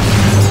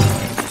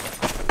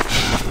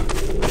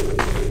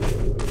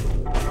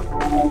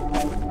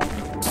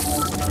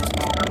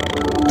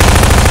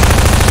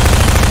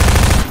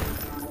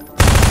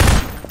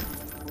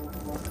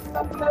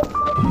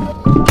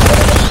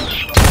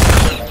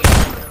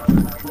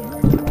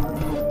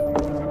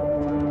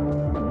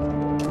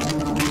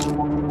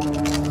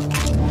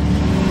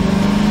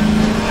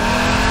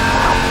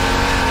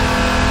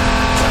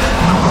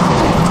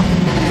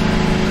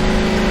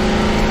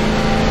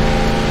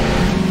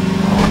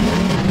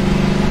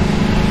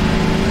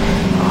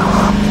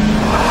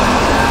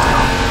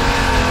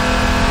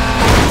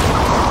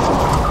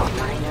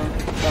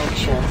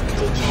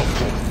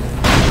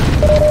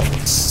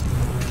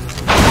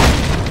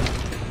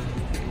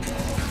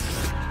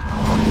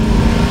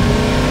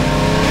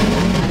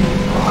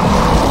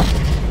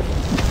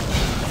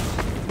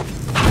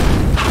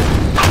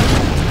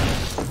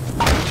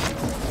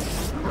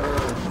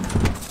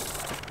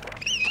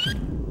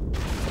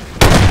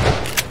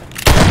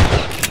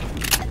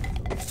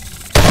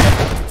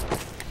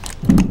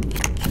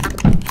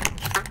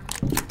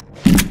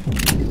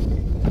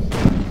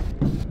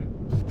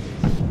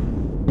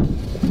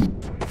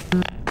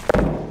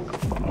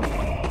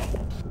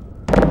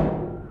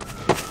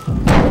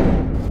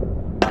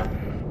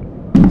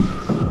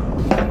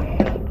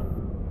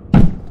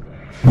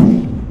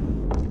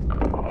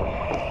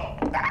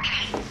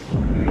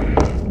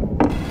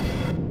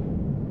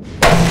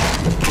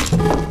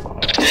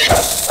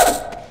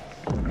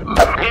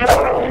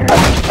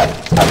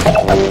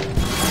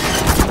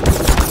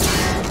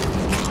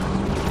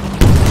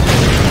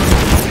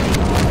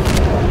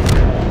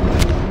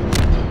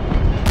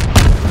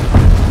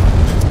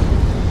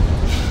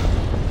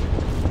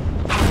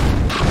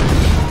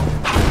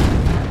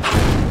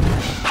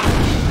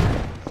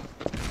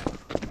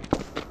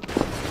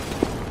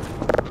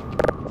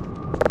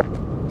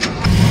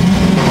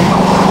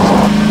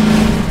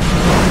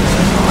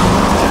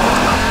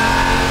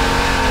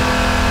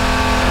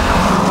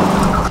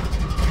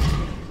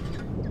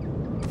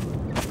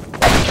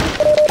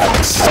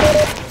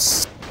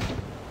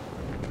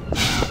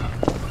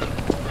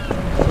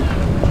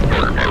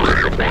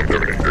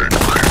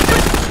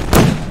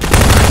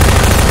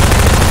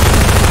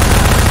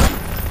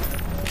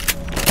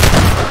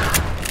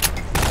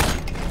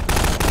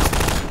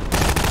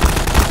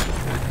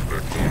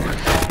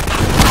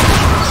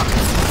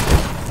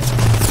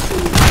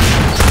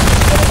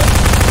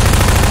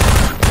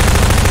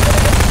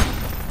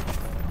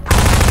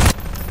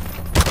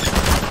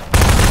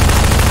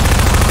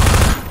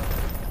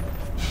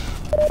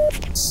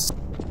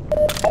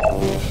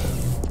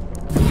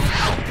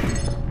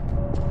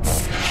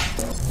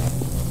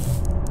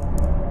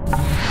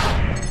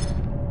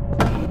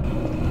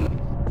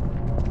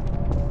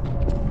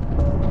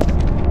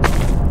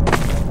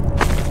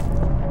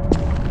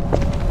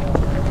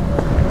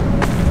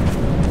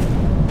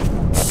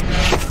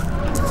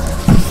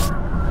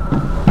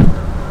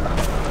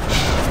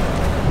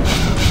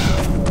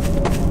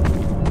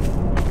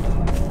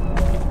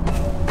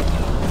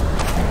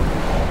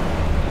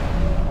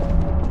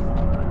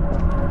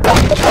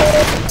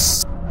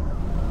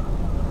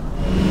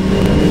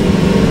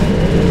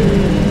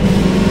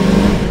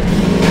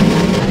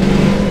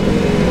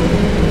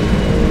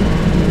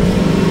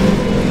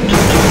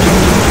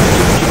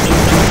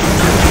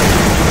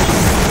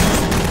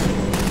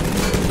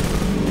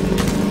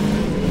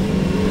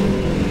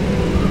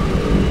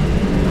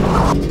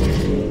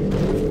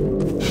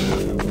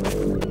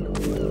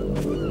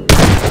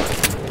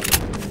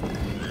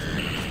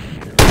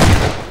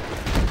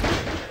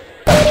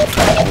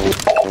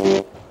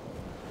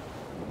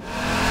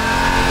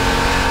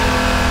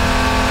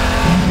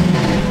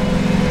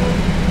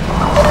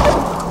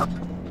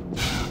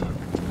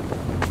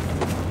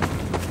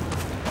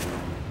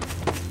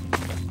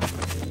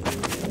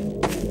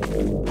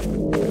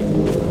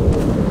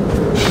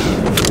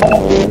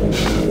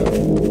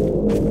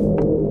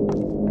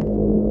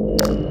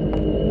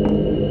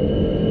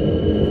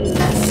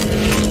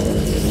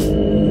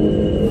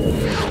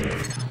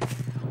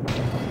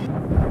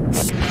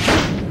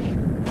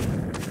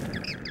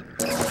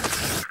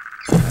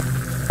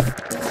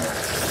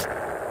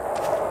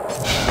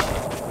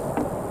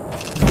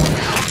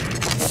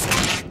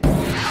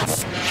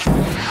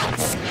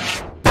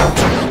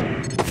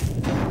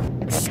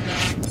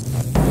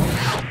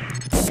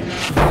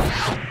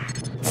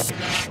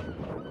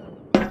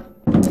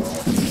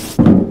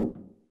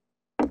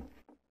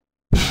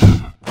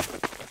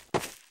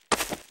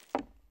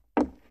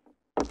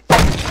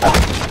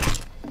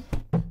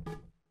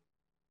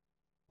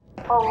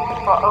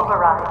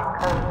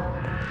 override code.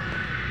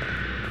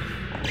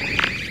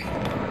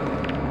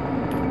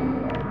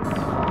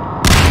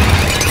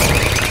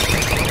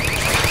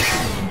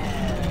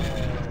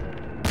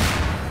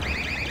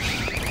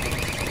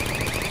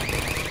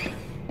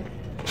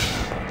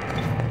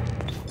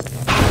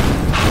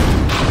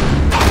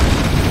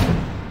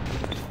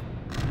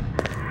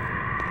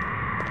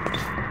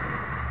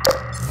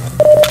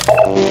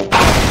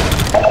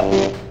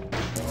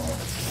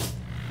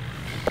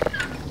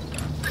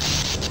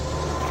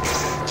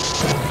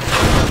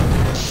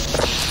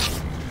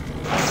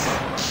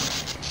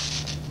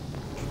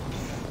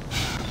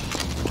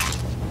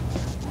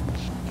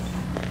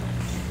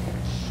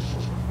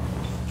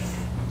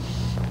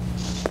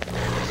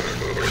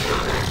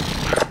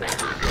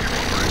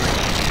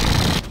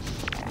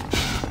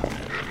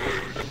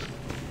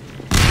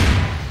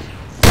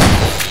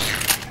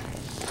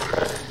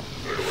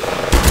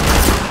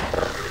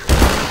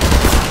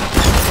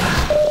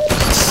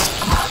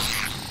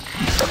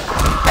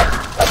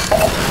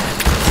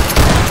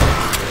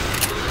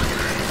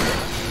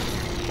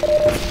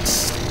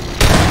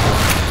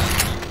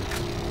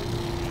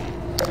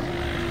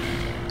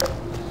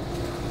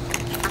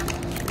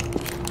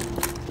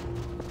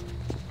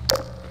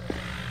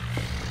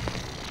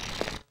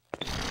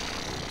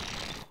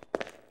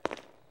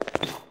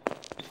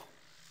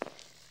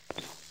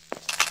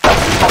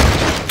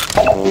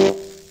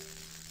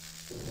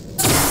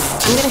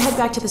 I'm gonna head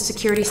back to the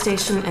security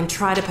station and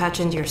try to patch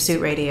into your suit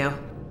radio.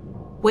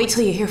 Wait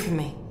till you hear from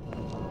me.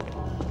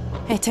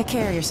 Hey, take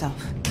care of yourself.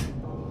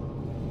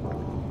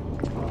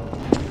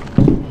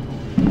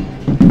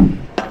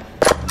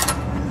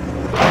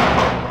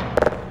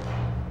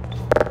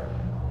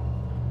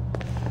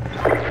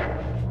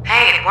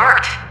 Hey, it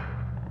worked.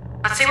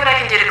 Let's see what I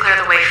can do to clear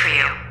the way for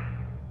you.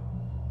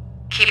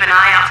 Keep an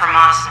eye out for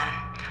Mossman.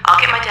 I'll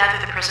get my dad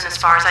through the prison as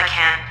far as I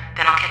can,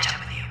 then I'll catch up with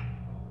you.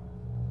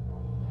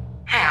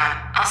 Hang on,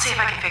 I'll see if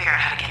I can figure out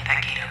how to get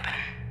that gate open.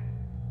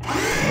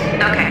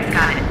 Okay,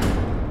 got it.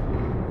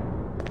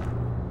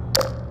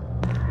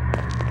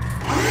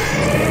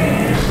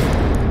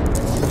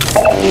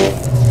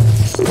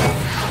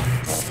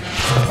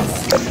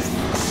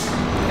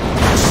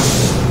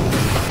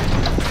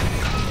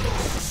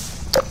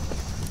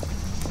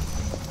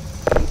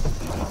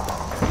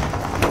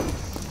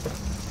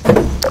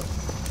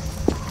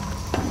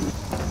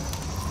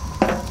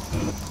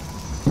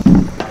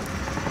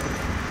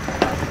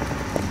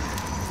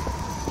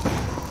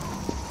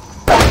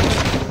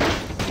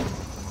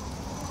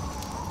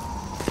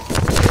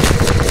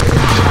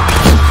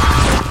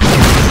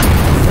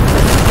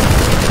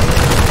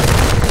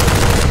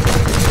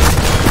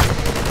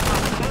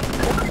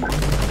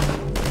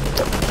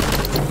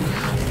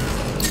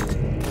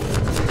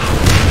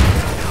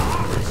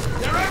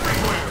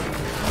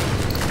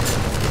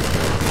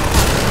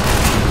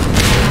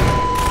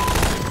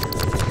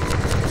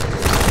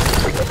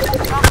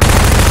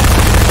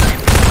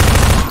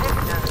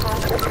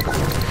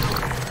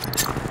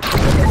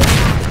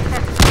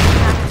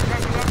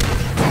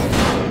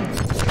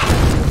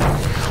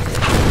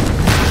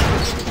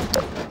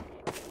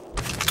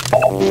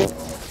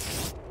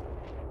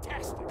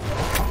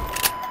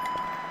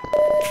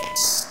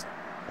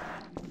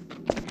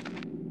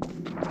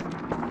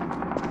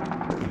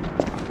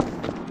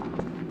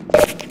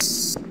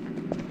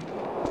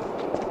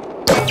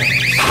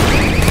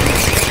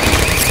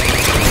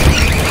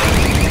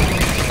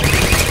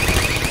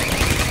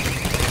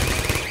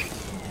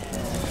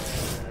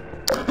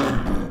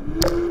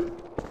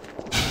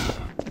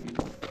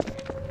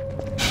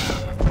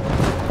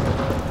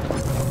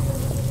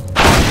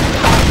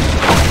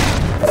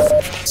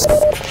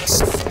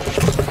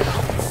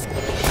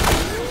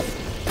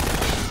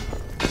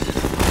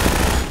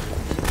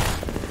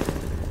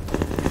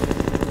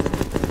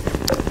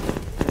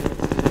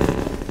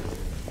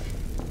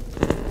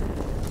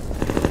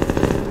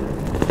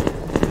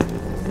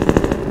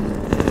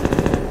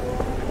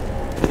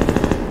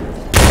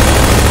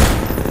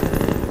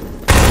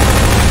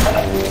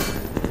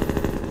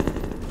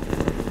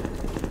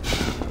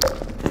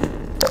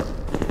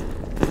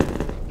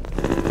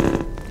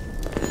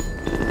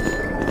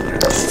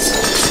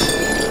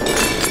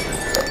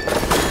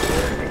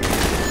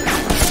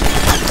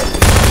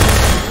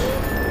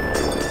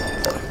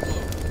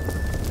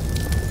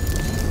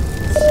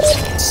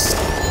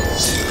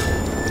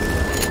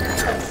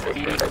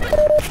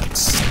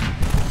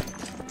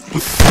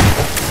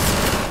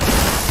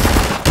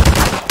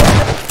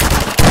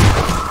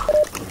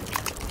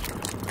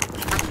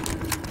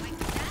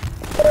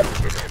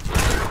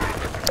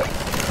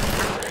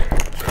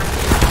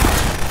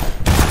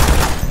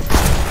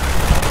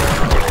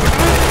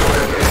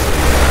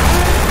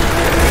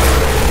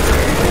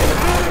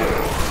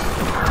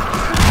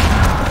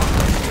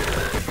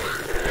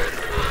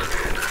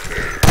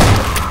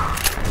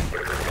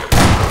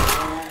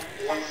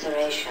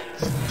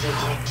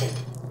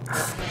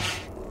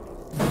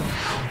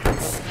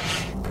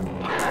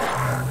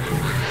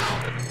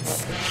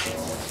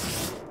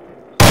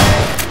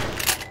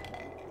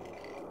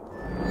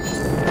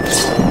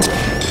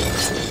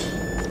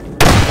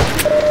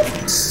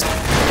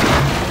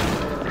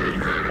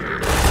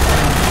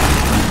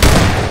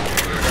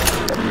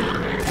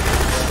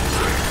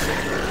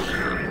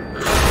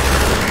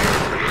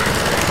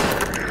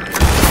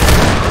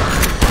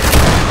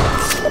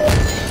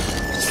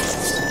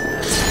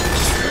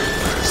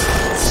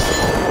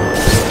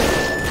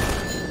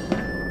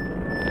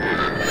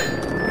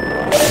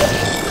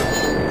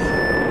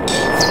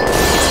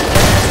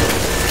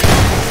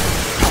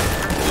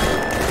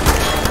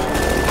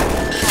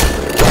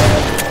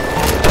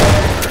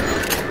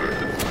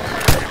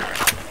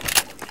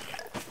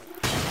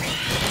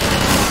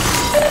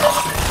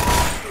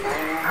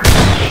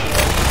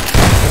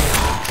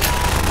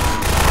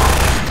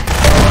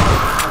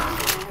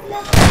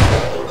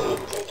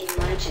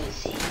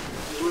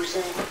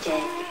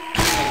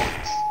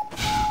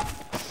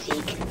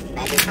 Seek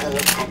medical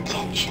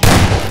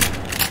attention.